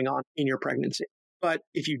things going on in your pregnancy. But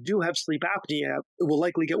if you do have sleep apnea, it will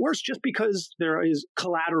likely get worse just because there is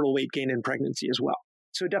collateral weight gain in pregnancy as well.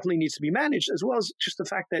 So it definitely needs to be managed, as well as just the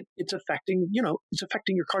fact that it's affecting your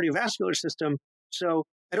cardiovascular system. So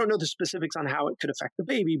I don't know the specifics on how it could affect the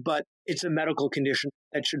baby, but it's a medical condition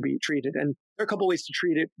that should be treated. And there are a couple ways to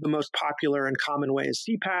treat it. The most popular and common way is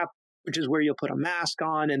CPAP, which is where you'll put a mask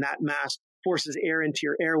on, and that mask forces air into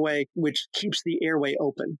your airway, which keeps the airway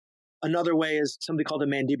open. Another way is something called a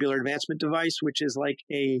mandibular advancement device, which is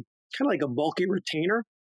kind of like a bulky retainer,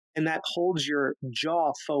 and that holds your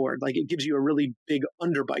jaw forward. Like it gives you a really big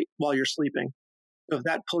underbite while you're sleeping. So if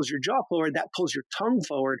that pulls your jaw forward, that pulls your tongue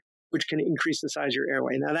forward, which can increase the size of your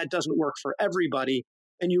airway. Now that doesn't work for everybody,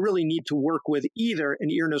 and you really need to work with either an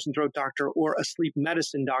ear, nose, and throat doctor or a sleep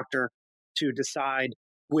medicine doctor to decide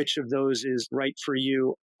which of those is right for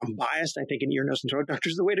you. I'm biased. I think an ear, nose, and throat doctor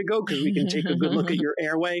is the way to go because we can take a good look at your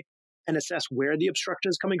airway and assess where the obstruction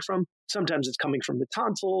is coming from. Sometimes it's coming from the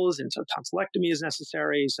tonsils, and so tonsillectomy is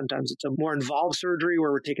necessary. Sometimes it's a more involved surgery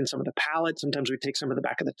where we're taking some of the palate. Sometimes we take some of the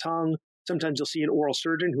back of the tongue. Sometimes you'll see an oral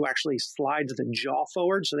surgeon who actually slides the jaw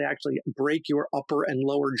forward. So they actually break your upper and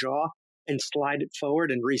lower jaw and slide it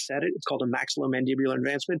forward and reset it. It's called a maxillomandibular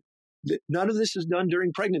advancement. None of this is done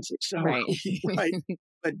during pregnancy. So, Right. right.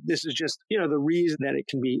 But this is just, the reason that it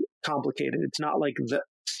can be complicated. It's not like the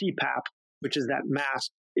CPAP, which is that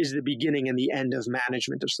mask, is the beginning and the end of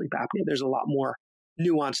management of sleep apnea. There's a lot more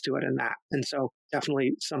nuance to it than that. And so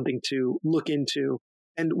definitely something to look into.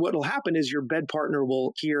 And what will happen is your bed partner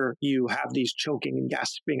will hear you have these choking and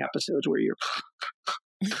gasping episodes where you're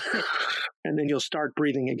and then you'll start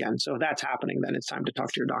breathing again. So if that's happening, then it's time to talk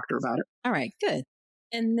to your doctor about it. All right, good.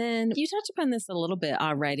 And then you touched upon this a little bit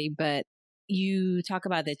already, but you talk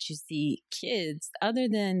about that you see kids, other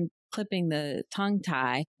than clipping the tongue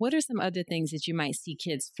tie, what are some other things that you might see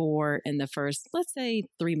kids for in the first, let's say,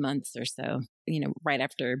 3 months or so, right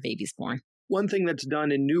after baby's born? One thing that's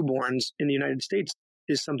done in newborns in the United States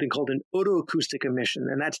is something called an otoacoustic emission,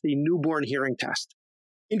 and that's the newborn hearing test.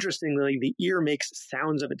 Interestingly, the ear makes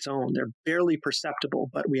sounds of its own. They're barely perceptible,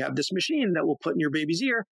 but we have this machine that we'll put in your baby's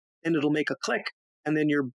ear, and it'll make a click, and then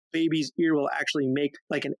your baby's ear will actually make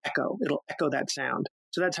like an echo. It'll echo that sound.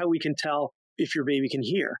 So that's how we can tell if your baby can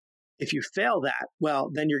hear. If you fail that, well,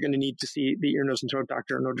 then you're going to need to see the ear, nose, and throat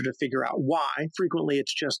doctor in order to figure out why. Frequently,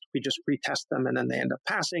 we just retest them and then they end up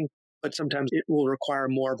passing. But sometimes it will require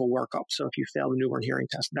more of a workup. So if you fail the newborn hearing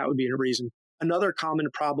test, that would be a reason. Another common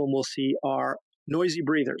problem we'll see are noisy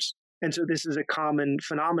breathers. And so this is a common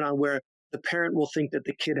phenomenon where the parent will think that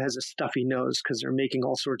the kid has a stuffy nose because they're making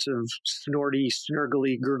all sorts of snorty,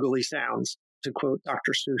 snurgly, gurgly sounds, to quote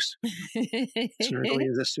Dr. Seuss. Snurgly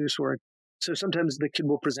is a Seuss word. So sometimes the kid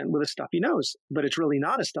will present with a stuffy nose, but it's really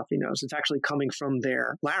not a stuffy nose. It's actually coming from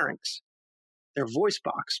their larynx, their voice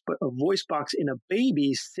box. But a voice box in a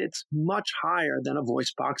baby sits much higher than a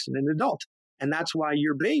voice box in an adult. And that's why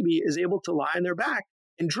your baby is able to lie on their back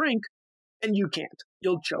and drink, and you can't.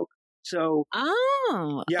 You'll choke. So,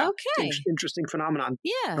 okay. Interesting phenomenon.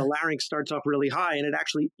 Yeah. The larynx starts off really high, and it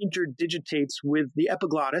actually interdigitates with the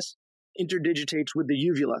epiglottis, interdigitates with the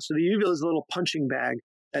uvula. So the uvula is a little punching bag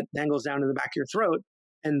that dangles down in the back of your throat,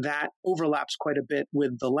 and that overlaps quite a bit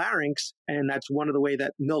with the larynx, and that's one of the way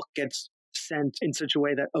that milk gets sent in such a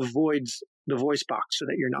way that avoids the voice box so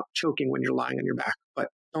that you're not choking when you're lying on your back. But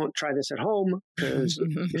don't try this at home, because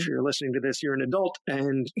if you're listening to this, you're an adult,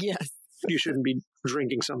 and yes, you shouldn't be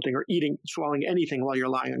drinking something or swallowing anything while you're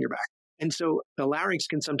lying on your back. And so the larynx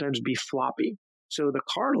can sometimes be floppy. So the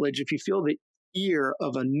cartilage, if you feel the ear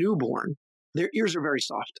of a newborn, their ears are very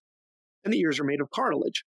soft, and the ears are made of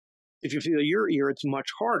cartilage. If you feel your ear, it's much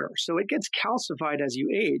harder. So it gets calcified as you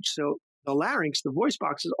age. So the larynx, the voice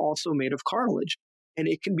box, is also made of cartilage, and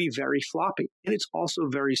it can be very floppy, and it's also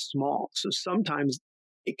very small. So sometimes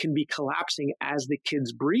it can be collapsing as the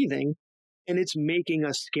kid's breathing, and it's making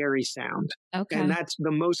a scary sound. Okay. And that's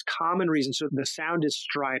the most common reason. So the sound is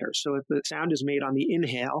stridor. So if the sound is made on the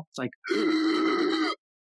inhale, it's like,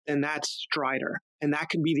 then that's stridor. And that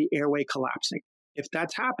can be the airway collapsing. If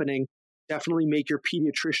that's happening, definitely make your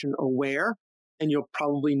pediatrician aware, and you'll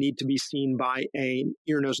probably need to be seen by an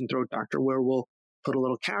ear, nose, and throat doctor, where we'll put a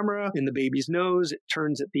little camera in the baby's nose. It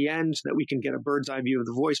turns at the end so that we can get a bird's eye view of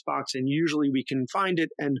the voice box, and usually we can find it.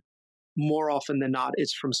 And more often than not,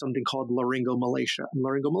 it's from something called laryngomalacia. And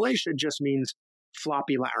laryngomalacia just means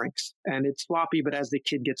floppy larynx. And it's floppy, but as the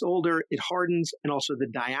kid gets older, it hardens, and also the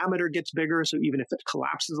diameter gets bigger. So even if it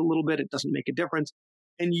collapses a little bit, it doesn't make a difference.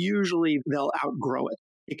 And usually they'll outgrow it.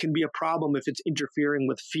 It can be a problem if it's interfering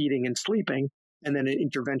with feeding and sleeping, and then an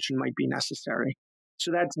intervention might be necessary.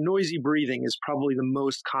 So that's noisy breathing is probably the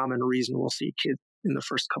most common reason we'll see kids in the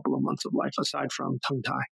first couple of months of life, aside from tongue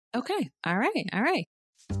tie. Okay. All right.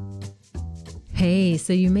 Hey,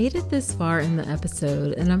 so you made it this far in the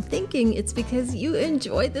episode, and I'm thinking it's because you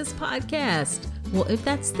enjoyed this podcast. Well, if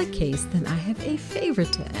that's the case, then I have a favor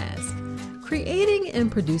to ask. Creating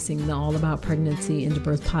and producing the All About Pregnancy and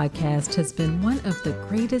Birth podcast has been one of the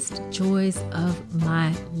greatest joys of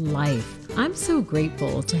my life. I'm so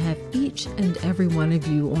grateful to have each and every one of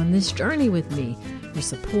you on this journey with me. Your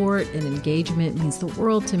support and engagement means the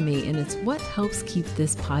world to me, and it's what helps keep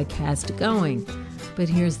this podcast going. But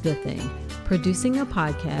here's the thing. Producing a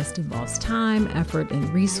podcast involves time, effort, and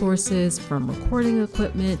resources, from recording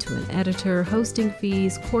equipment to an editor, hosting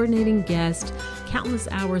fees, coordinating guests, countless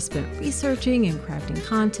hours spent researching and crafting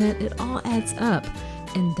content. It all adds up.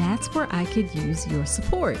 And that's where I could use your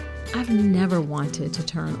support. I've never wanted to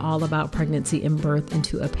turn All About Pregnancy and Birth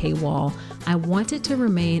into a paywall. I want it to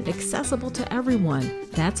remain accessible to everyone.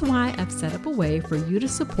 That's why I've set up a way for you to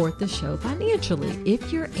support the show financially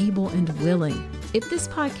if you're able and willing. If this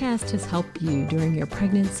podcast has helped you during your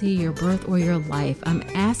pregnancy, your birth, or your life, I'm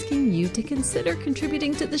asking you to consider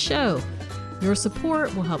contributing to the show. Your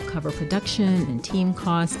support will help cover production and team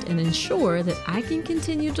costs and ensure that I can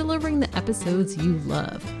continue delivering the episodes you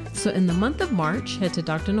love. So in the month of March, head to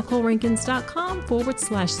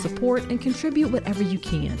drnicolerankins.com/support and contribute whatever you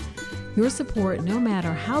can. Your support, no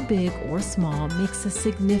matter how big or small, makes a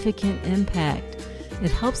significant impact.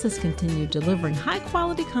 It helps us continue delivering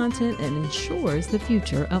high-quality content and ensures the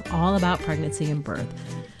future of All About Pregnancy and Birth.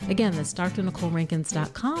 Again, that's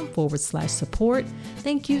drnicolerankins.com/support.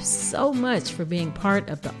 Thank you so much for being part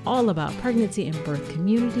of the All About Pregnancy and Birth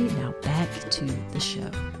community. Now back to the show.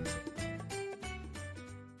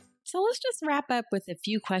 So let's just wrap up with a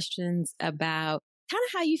few questions about kind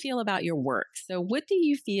of how you feel about your work. So what do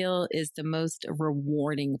you feel is the most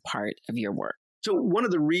rewarding part of your work? So one of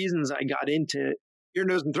the reasons I got into ear,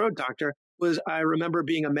 nose, and throat doctor was I remember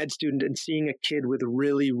being a med student and seeing a kid with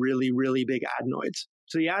really, really, really big adenoids.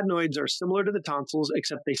 So the adenoids are similar to the tonsils,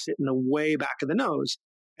 except they sit in the way back of the nose,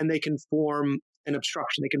 and they can form an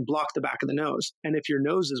obstruction. They can block the back of the nose. And if your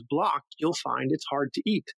nose is blocked, you'll find it's hard to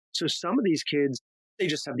eat. So some of these kids, they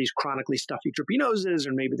just have these chronically stuffy, drippy noses,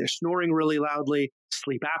 or maybe they're snoring really loudly.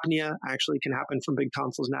 Sleep apnea actually can happen from big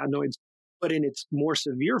tonsils and adenoids. But in its more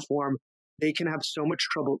severe form, they can have so much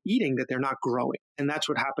trouble eating that they're not growing. And that's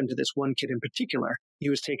what happened to this one kid in particular. He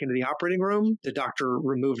was taken to the operating room. The doctor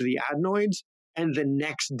removed the adenoids. And the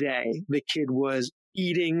next day, the kid was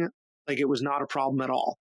eating like it was not a problem at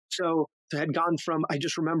all. So it had gone from, I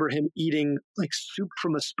just remember him eating like soup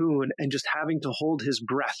from a spoon and just having to hold his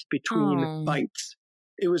breath between bites.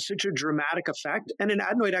 It was such a dramatic effect. And in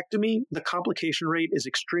adenoidectomy, the complication rate is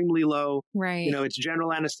extremely low. Right. You know, it's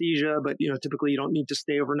general anesthesia, but, you know, typically you don't need to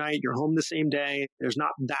stay overnight. You're home the same day. There's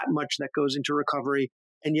not that much that goes into recovery.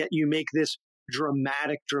 And yet you make this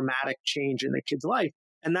dramatic change in the kid's life.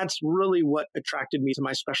 And that's really what attracted me to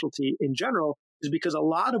my specialty in general, is because a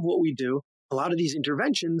lot of what we do, a lot of these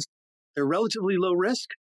interventions, they're relatively low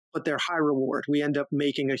risk, but they're high reward. We end up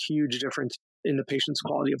making a huge difference in the patient's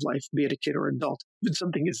quality of life, be it a kid or adult. It's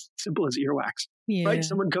something as simple as earwax, right?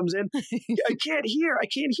 Someone comes in, I can't hear.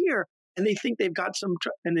 And they think they've got some,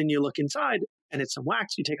 and then you look inside and it's some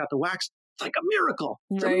wax. You take out the wax. It's like a miracle.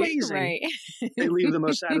 It's amazing. Right. They leave the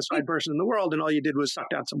most satisfied person in the world, and all you did was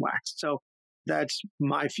suck out some wax. So that's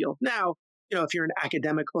my field. Now, you know, if you're an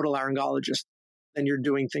academic otolaryngologist, then you're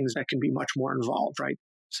doing things that can be much more involved, right?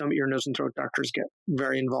 Some ear, nose, and throat doctors get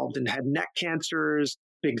very involved in head and neck cancers,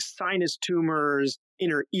 big sinus tumors,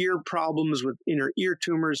 inner ear problems with inner ear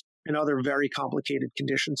tumors, and other very complicated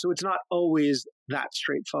conditions. So it's not always that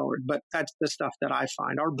straightforward, but that's the stuff that I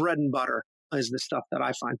find. Our bread and butter is the stuff that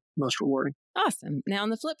I find most rewarding. Awesome. Now, on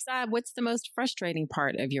the flip side, what's the most frustrating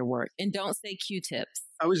part of your work? And don't say Q-tips.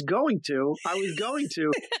 I was going to.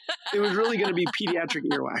 It was really going to be pediatric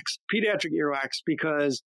earwax.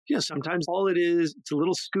 Because, you know, sometimes all it is, it's a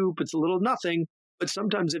little scoop, it's a little nothing. But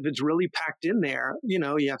sometimes if it's really packed in there, you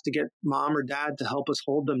know, you have to get mom or dad to help us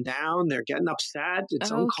hold them down. They're getting upset.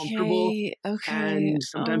 It's uncomfortable. Okay. And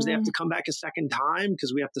sometimes they have to come back a second time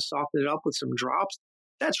because we have to soften it up with some drops.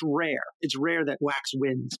 That's rare. It's rare that wax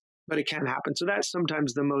wins, but it can happen. So that's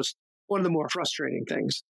sometimes one of the more frustrating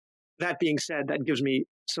things. That being said, that gives me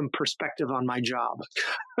some perspective on my job.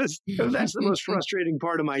 If that's the most frustrating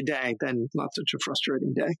part of my day, then not such a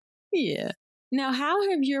frustrating day. Yeah. Now, how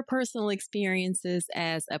have your personal experiences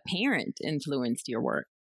as a parent influenced your work?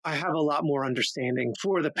 I have a lot more understanding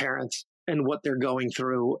for the parents and what they're going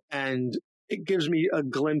through. And it gives me a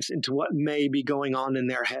glimpse into what may be going on in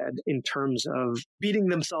their head in terms of beating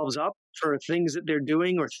themselves up for things that they're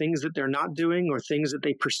doing or things that they're not doing or things that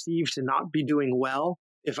they perceive to not be doing well.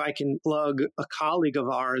 If I can plug a colleague of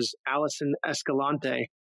ours, Allison Escalante,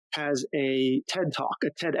 has a TED Talk,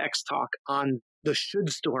 a TEDx talk on the should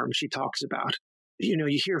storm she talks about. You know,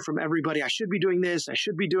 you hear from everybody, I should be doing this, I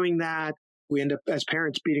should be doing that. We end up as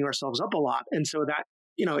parents beating ourselves up a lot. And so that,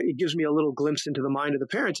 you know, it gives me a little glimpse into the mind of the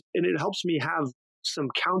parents, and it helps me have some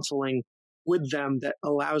counseling with them that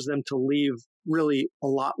allows them to leave really a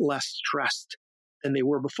lot less stressed than they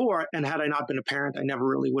were before. And had I not been a parent, I never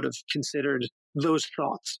really would have considered those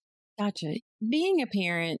thoughts. Gotcha. Being a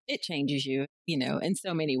parent, it changes you, you know, in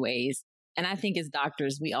so many ways. And I think as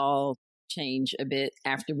doctors, we all change a bit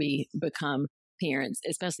after we become parents,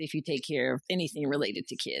 especially if you take care of anything related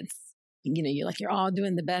to kids. you're all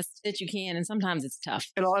doing the best that you can. And sometimes it's tough.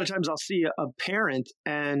 And a lot of times I'll see a parent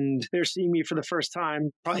and they're seeing me for the first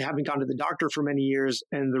time, probably haven't gone to the doctor for many years.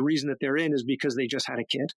 And the reason that they're in is because they just had a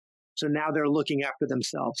kid. So now they're looking after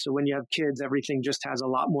themselves. So when you have kids, everything just has a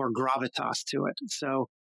lot more gravitas to it. So,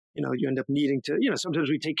 you end up needing to, sometimes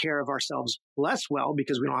we take care of ourselves less well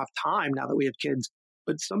because we don't have time now that we have kids.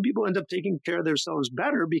 But some people end up taking care of themselves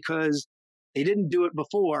better because they didn't do it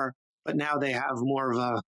before, but now they have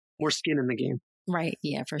more skin in the game. Right.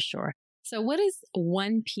 Yeah, for sure. So what is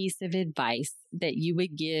one piece of advice that you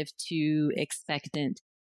would give to expectant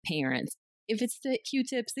parents? If it's the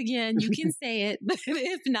Q-tips again, you can say it. But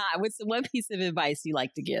if not, what's the one piece of advice you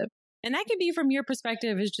like to give? And that could be from your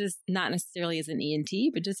perspective as just not necessarily as an ENT,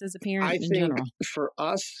 but just as a parent in general. I think for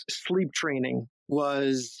us, sleep training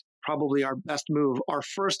was probably our best move. Our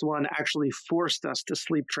first one actually forced us to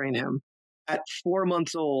sleep train him. At 4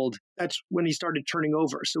 months old, that's when he started turning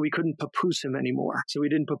over. So we couldn't papoose him anymore. So we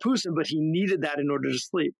didn't papoose him, but he needed that in order to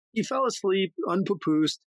sleep. He fell asleep,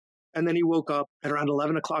 unpapoosed, and then he woke up at around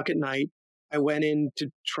 11 o'clock at night. I went in to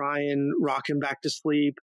try and rock him back to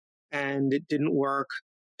sleep, and it didn't work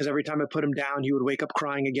because every time I put him down, he would wake up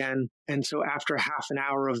crying again. And so after half an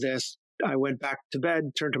hour of this, I went back to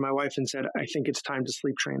bed, turned to my wife and said, I think it's time to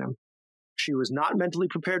sleep train him. She was not mentally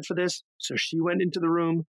prepared for this. So she went into the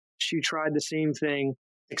room. She tried the same thing,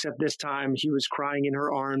 except this time he was crying in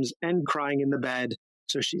her arms and crying in the bed.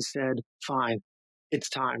 So she said, fine, it's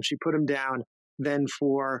time. She put him down. Then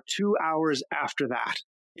for 2 hours after that,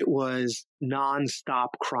 it was nonstop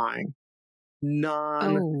crying,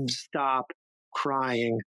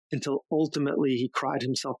 crying until ultimately he cried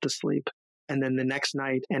himself to sleep. And then the next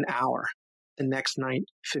night, an hour, the next night,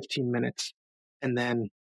 15 minutes. And then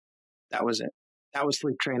that was it. That was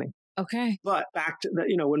sleep training. Okay. But back to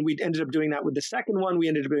when we ended up doing that with the second one, we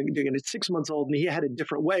ended up doing it at 6 months old, and he had a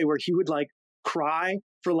different way where he would cry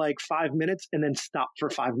for 5 minutes and then stop for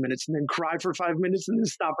 5 minutes and then cry for 5 minutes and then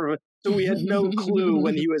stop for. So we had no clue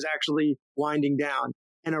when he was actually winding down.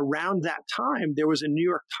 And around that time, there was a New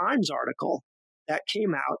York Times article that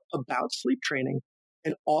came out about sleep training.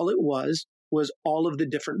 And all it was all of the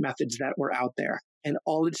different methods that were out there. And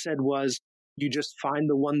all it said was, you just find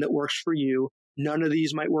the one that works for you. None of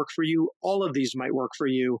these might work for you. All of these might work for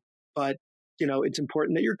you. But, it's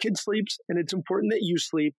important that your kid sleeps, and it's important that you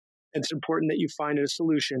sleep. And it's important that you find a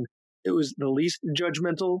solution. It was the least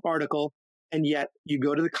judgmental article. And yet you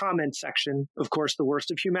go to the comment section, of course, the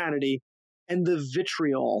worst of humanity, and the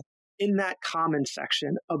vitriol in that comment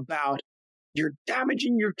section about you're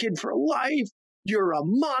damaging your kid for life. You're a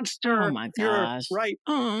monster. Oh my gosh. Right.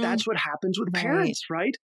 That's what happens with parents,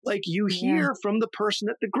 right? You hear from the person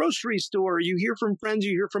at the grocery store, you hear from friends,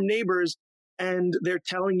 you hear from neighbors, and they're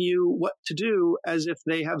telling you what to do as if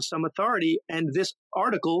they have some authority. And this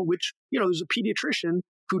article, which, there's a pediatrician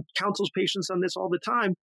who counsels patients on this all the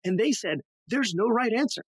time, and they said, there's no right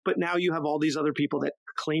answer. But now you have all these other people that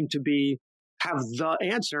claim to have the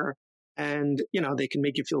answer, and, they can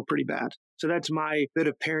make you feel pretty bad. So that's my bit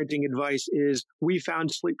of parenting advice is we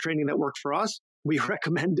found sleep training that worked for us. We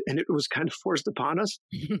recommend, and it was kind of forced upon us.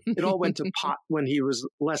 It all went to pot when he was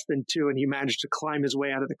less than 2 and he managed to climb his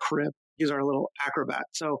way out of the crib. He's our little acrobat.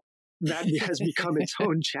 So that has become its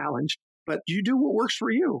own challenge. But you do what works for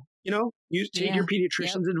you. You take your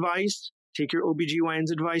pediatrician's advice, take your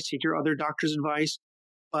OBGYN's advice, take your other doctor's advice.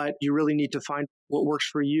 But you really need to find what works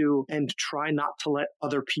for you and try not to let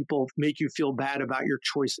other people make you feel bad about your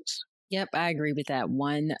choices. Yep, I agree with that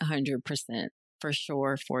 100%. For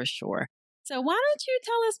sure. So why don't you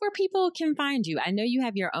tell us where people can find you? I know you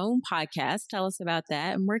have your own podcast. Tell us about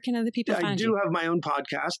that. And where can other people find you? I do have my own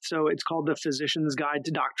podcast. So it's called The Physician's Guide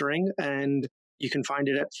to Doctoring. And you can find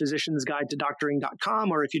it at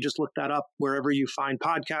physiciansguidetodoctoring.com, or if you just look that up wherever you find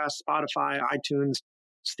podcasts, Spotify, iTunes,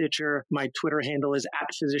 Stitcher. My Twitter handle is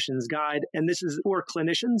 @physiciansguide. And this is for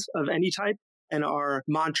clinicians of any type. And our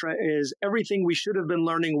mantra is everything we should have been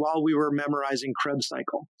learning while we were memorizing Krebs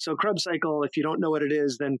cycle. So Krebs cycle, if you don't know what it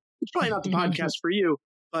is, then it's probably not the podcast for you,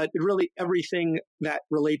 but really everything that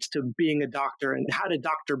relates to being a doctor and how to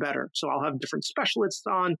doctor better. So I'll have different specialists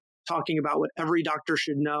on talking about what every doctor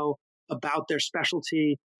should know about their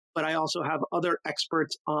specialty. But I also have other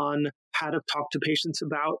experts on how to talk to patients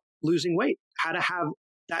about losing weight, how to have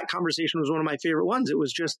that conversation was one of my favorite ones. It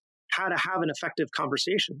was just how to have an effective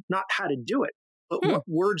conversation, not how to do it, but what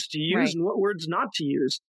words to use and what words not to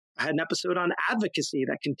use. I had an episode on advocacy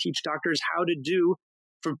that can teach doctors how to do,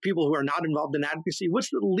 for people who are not involved in advocacy, what's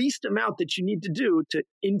the least amount that you need to do to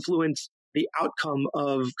influence the outcome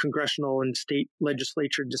of congressional and state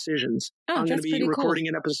legislature decisions. I'm going to be recording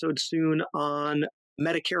an episode soon on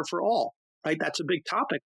Medicare for all, right? That's a big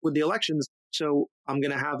topic. with the elections. So I'm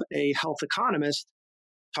going to have a health economist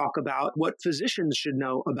talk about what physicians should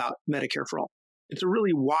know about Medicare for All. It's a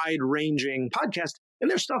really wide-ranging podcast, and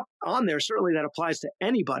there's stuff on there certainly that applies to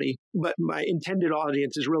anybody, but my intended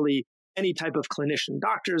audience is really any type of clinician,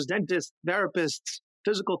 doctors, dentists, therapists,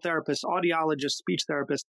 physical therapists, audiologists, speech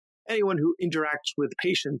therapists, anyone who interacts with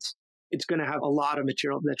patients. It's going to have a lot of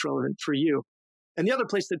material that's relevant for you. And the other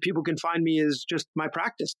place that people can find me is just my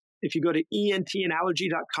practice. If you go to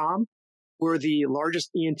entanallergy.com, we're the largest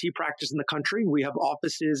ENT practice in the country. We have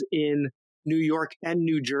offices in New York and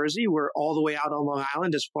New Jersey. We're all the way out on Long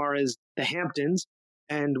Island as far as the Hamptons,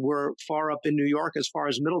 and we're far up in New York as far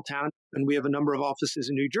as Middletown. And we have a number of offices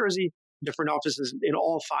in New Jersey, different offices in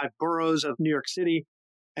all 5 boroughs of New York City.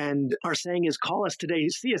 And our saying is, call us today,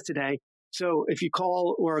 see us today. So if you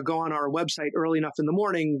call or go on our website early enough in the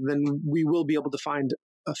morning, then we will be able to find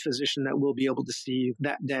a physician that will be able to see you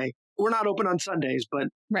that day. We're not open on Sundays, but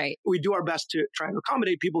we do our best to try to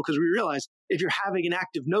accommodate people, because we realize if you're having an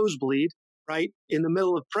active nosebleed, right, in the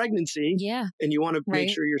middle of pregnancy, and you want to make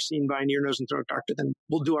sure you're seen by an ear, nose, and throat doctor, then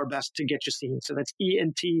we'll do our best to get you seen. So that's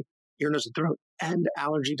ENT, ear, nose, and throat, and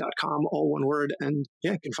allergy.com, all one word. And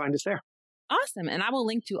you can find us there. Awesome. And I will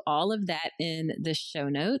link to all of that in the show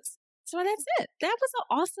notes. So that's it. That was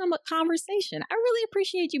an awesome conversation. I really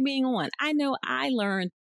appreciate you being on. I know I learned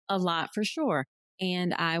a lot for sure.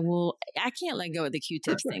 And I can't let go of the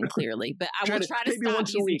Q-tips thing clearly, but I will try to stop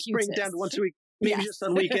once a week, Q-tips. bring it down to once a week, maybe just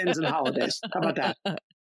on weekends and holidays. How about that?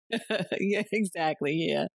 Yeah, exactly.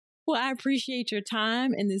 Yeah. Well, I appreciate your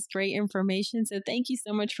time and this great information. So thank you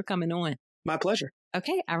so much for coming on. My pleasure.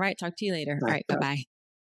 Okay. All right. Talk to you later. All right. Bye-bye.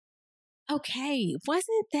 Okay.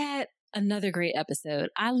 Wasn't that another great episode?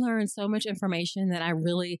 I learned so much information that I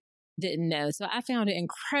really didn't know. So I found it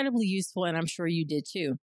incredibly useful, and I'm sure you did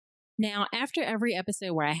too. Now, after every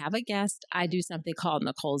episode where I have a guest, I do something called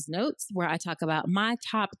Nicole's Notes, where I talk about my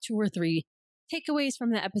top 2 or 3 takeaways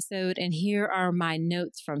from the episode. And here are my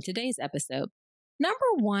notes from today's episode. Number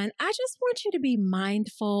 1, I just want you to be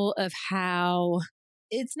mindful of how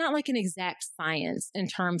it's not like an exact science in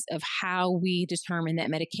terms of how we determine that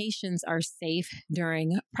medications are safe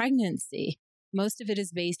during pregnancy. Most of it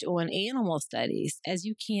is based on animal studies. As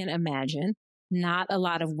you can imagine, not a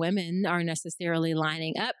lot of women are necessarily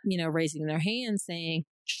lining up, raising their hands saying,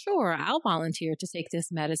 sure, I'll volunteer to take this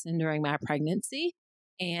medicine during my pregnancy.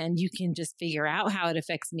 And you can just figure out how it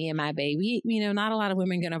affects me and my baby. Not a lot of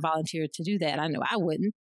women are going to volunteer to do that. I know I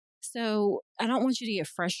wouldn't. So I don't want you to get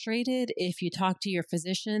frustrated if you talk to your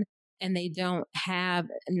physician and they don't have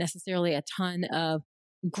necessarily a ton of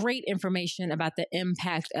great information about the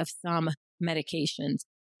impact of some medications.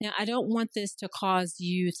 Now, I don't want this to cause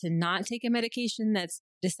you to not take a medication that's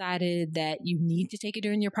decided that you need to take it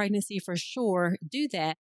during your pregnancy. For sure, do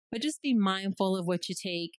that. But just be mindful of what you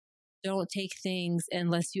take. Don't take things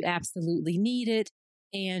unless you absolutely need it.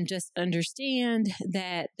 And just understand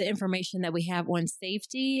that the information that we have on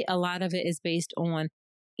safety, a lot of it is based on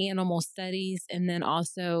animal studies, and then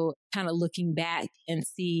also kind of looking back and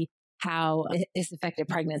see how it's affected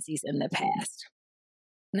pregnancies in the past.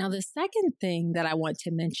 Now, the second thing that I want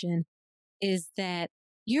to mention is that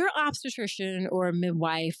your obstetrician or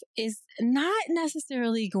midwife is not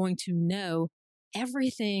necessarily going to know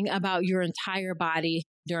everything about your entire body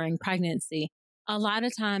during pregnancy. A lot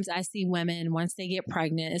of times I see women, once they get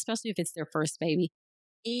pregnant, especially if it's their first baby,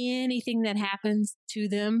 anything that happens to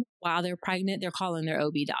them while they're pregnant, they're calling their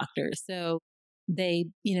OB doctor. So they,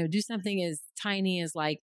 do something as tiny as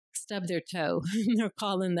like stub their toe. They're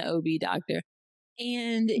calling the OB doctor.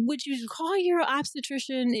 And would you call your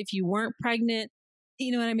obstetrician if you weren't pregnant?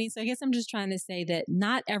 You know what I mean? So I guess I'm just trying to say that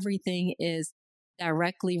not everything is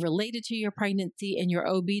directly related to your pregnancy, and your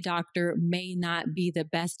OB doctor may not be the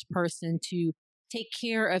best person to take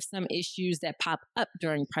care of some issues that pop up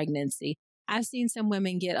during pregnancy. I've seen some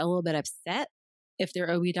women get a little bit upset if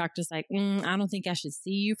their OB doctor's like, I don't think I should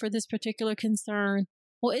see you for this particular concern.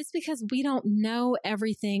 Well, it's because we don't know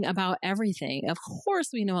everything about everything. Of course,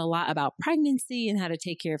 we know a lot about pregnancy and how to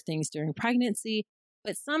take care of things during pregnancy,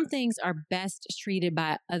 but some things are best treated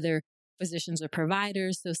by other physicians or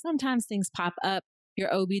providers. So sometimes things pop up.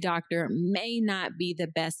 Your OB doctor may not be the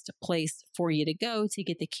best place for you to go to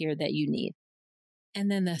get the care that you need. And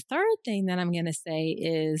then the third thing that I'm going to say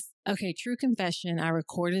is, okay, true confession. I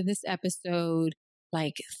recorded this episode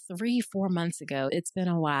like 3-4 months ago. It's been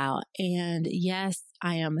a while. And yes,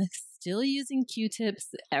 I am still using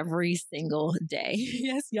Q-tips every single day.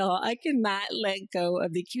 Yes, y'all, I cannot let go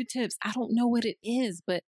of the Q-tips. I don't know what it is,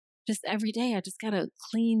 but just every day I just got to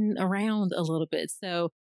clean around a little bit.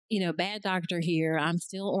 So bad doctor here. I'm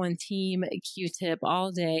still on team Q-tip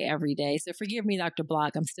all day, every day. So forgive me, Dr.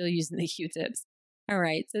 Block. I'm still using the Q-tips. All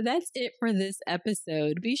right. So that's it for this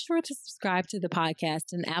episode. Be sure to subscribe to the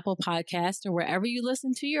podcast in Apple Podcast or wherever you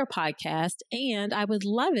listen to your podcast. And I would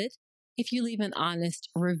love it if you leave an honest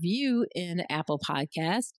review in Apple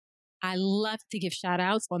Podcast. I love to give shout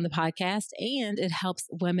outs on the podcast, and it helps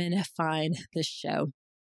women find the show.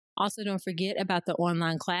 Also, don't forget about the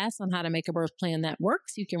online class on how to make a birth plan that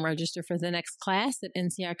works. You can register for the next class at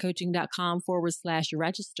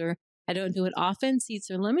ncrcoaching.com/register. I don't do it often. Seats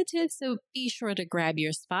are limited, so be sure to grab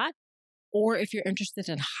your spot. Or if you're interested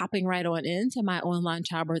in hopping right on into my online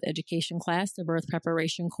childbirth education class, the birth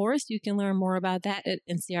preparation course, you can learn more about that at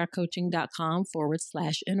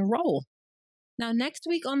ncrcoaching.com/enroll. Now, next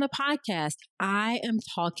week on the podcast, I am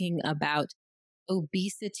talking about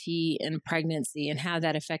obesity and pregnancy and how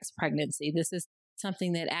that affects pregnancy. This is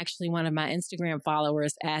something that actually one of my Instagram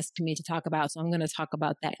followers asked me to talk about. So I'm going to talk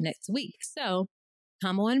about that next week. So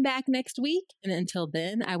come on back next week. And until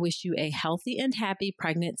then, I wish you a healthy and happy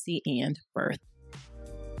pregnancy and birth.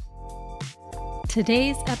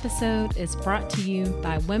 Today's episode is brought to you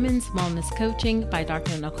by Women's Wellness Coaching by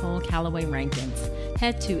Dr. Nicole Calloway Rankins.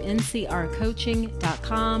 Head to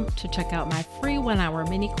ncrcoaching.com to check out my free 1-hour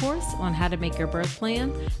mini course on how to make your birth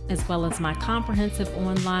plan, as well as my comprehensive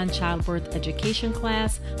online childbirth education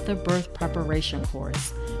class, the birth preparation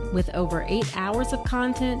course. With over 8 hours of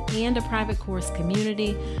content and a private course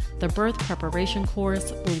community, the birth preparation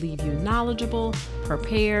course will leave you knowledgeable,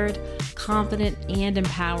 prepared, confident, and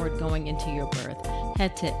empowered going into your birth.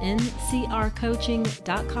 Head to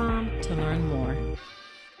ncrcoaching.com to learn more.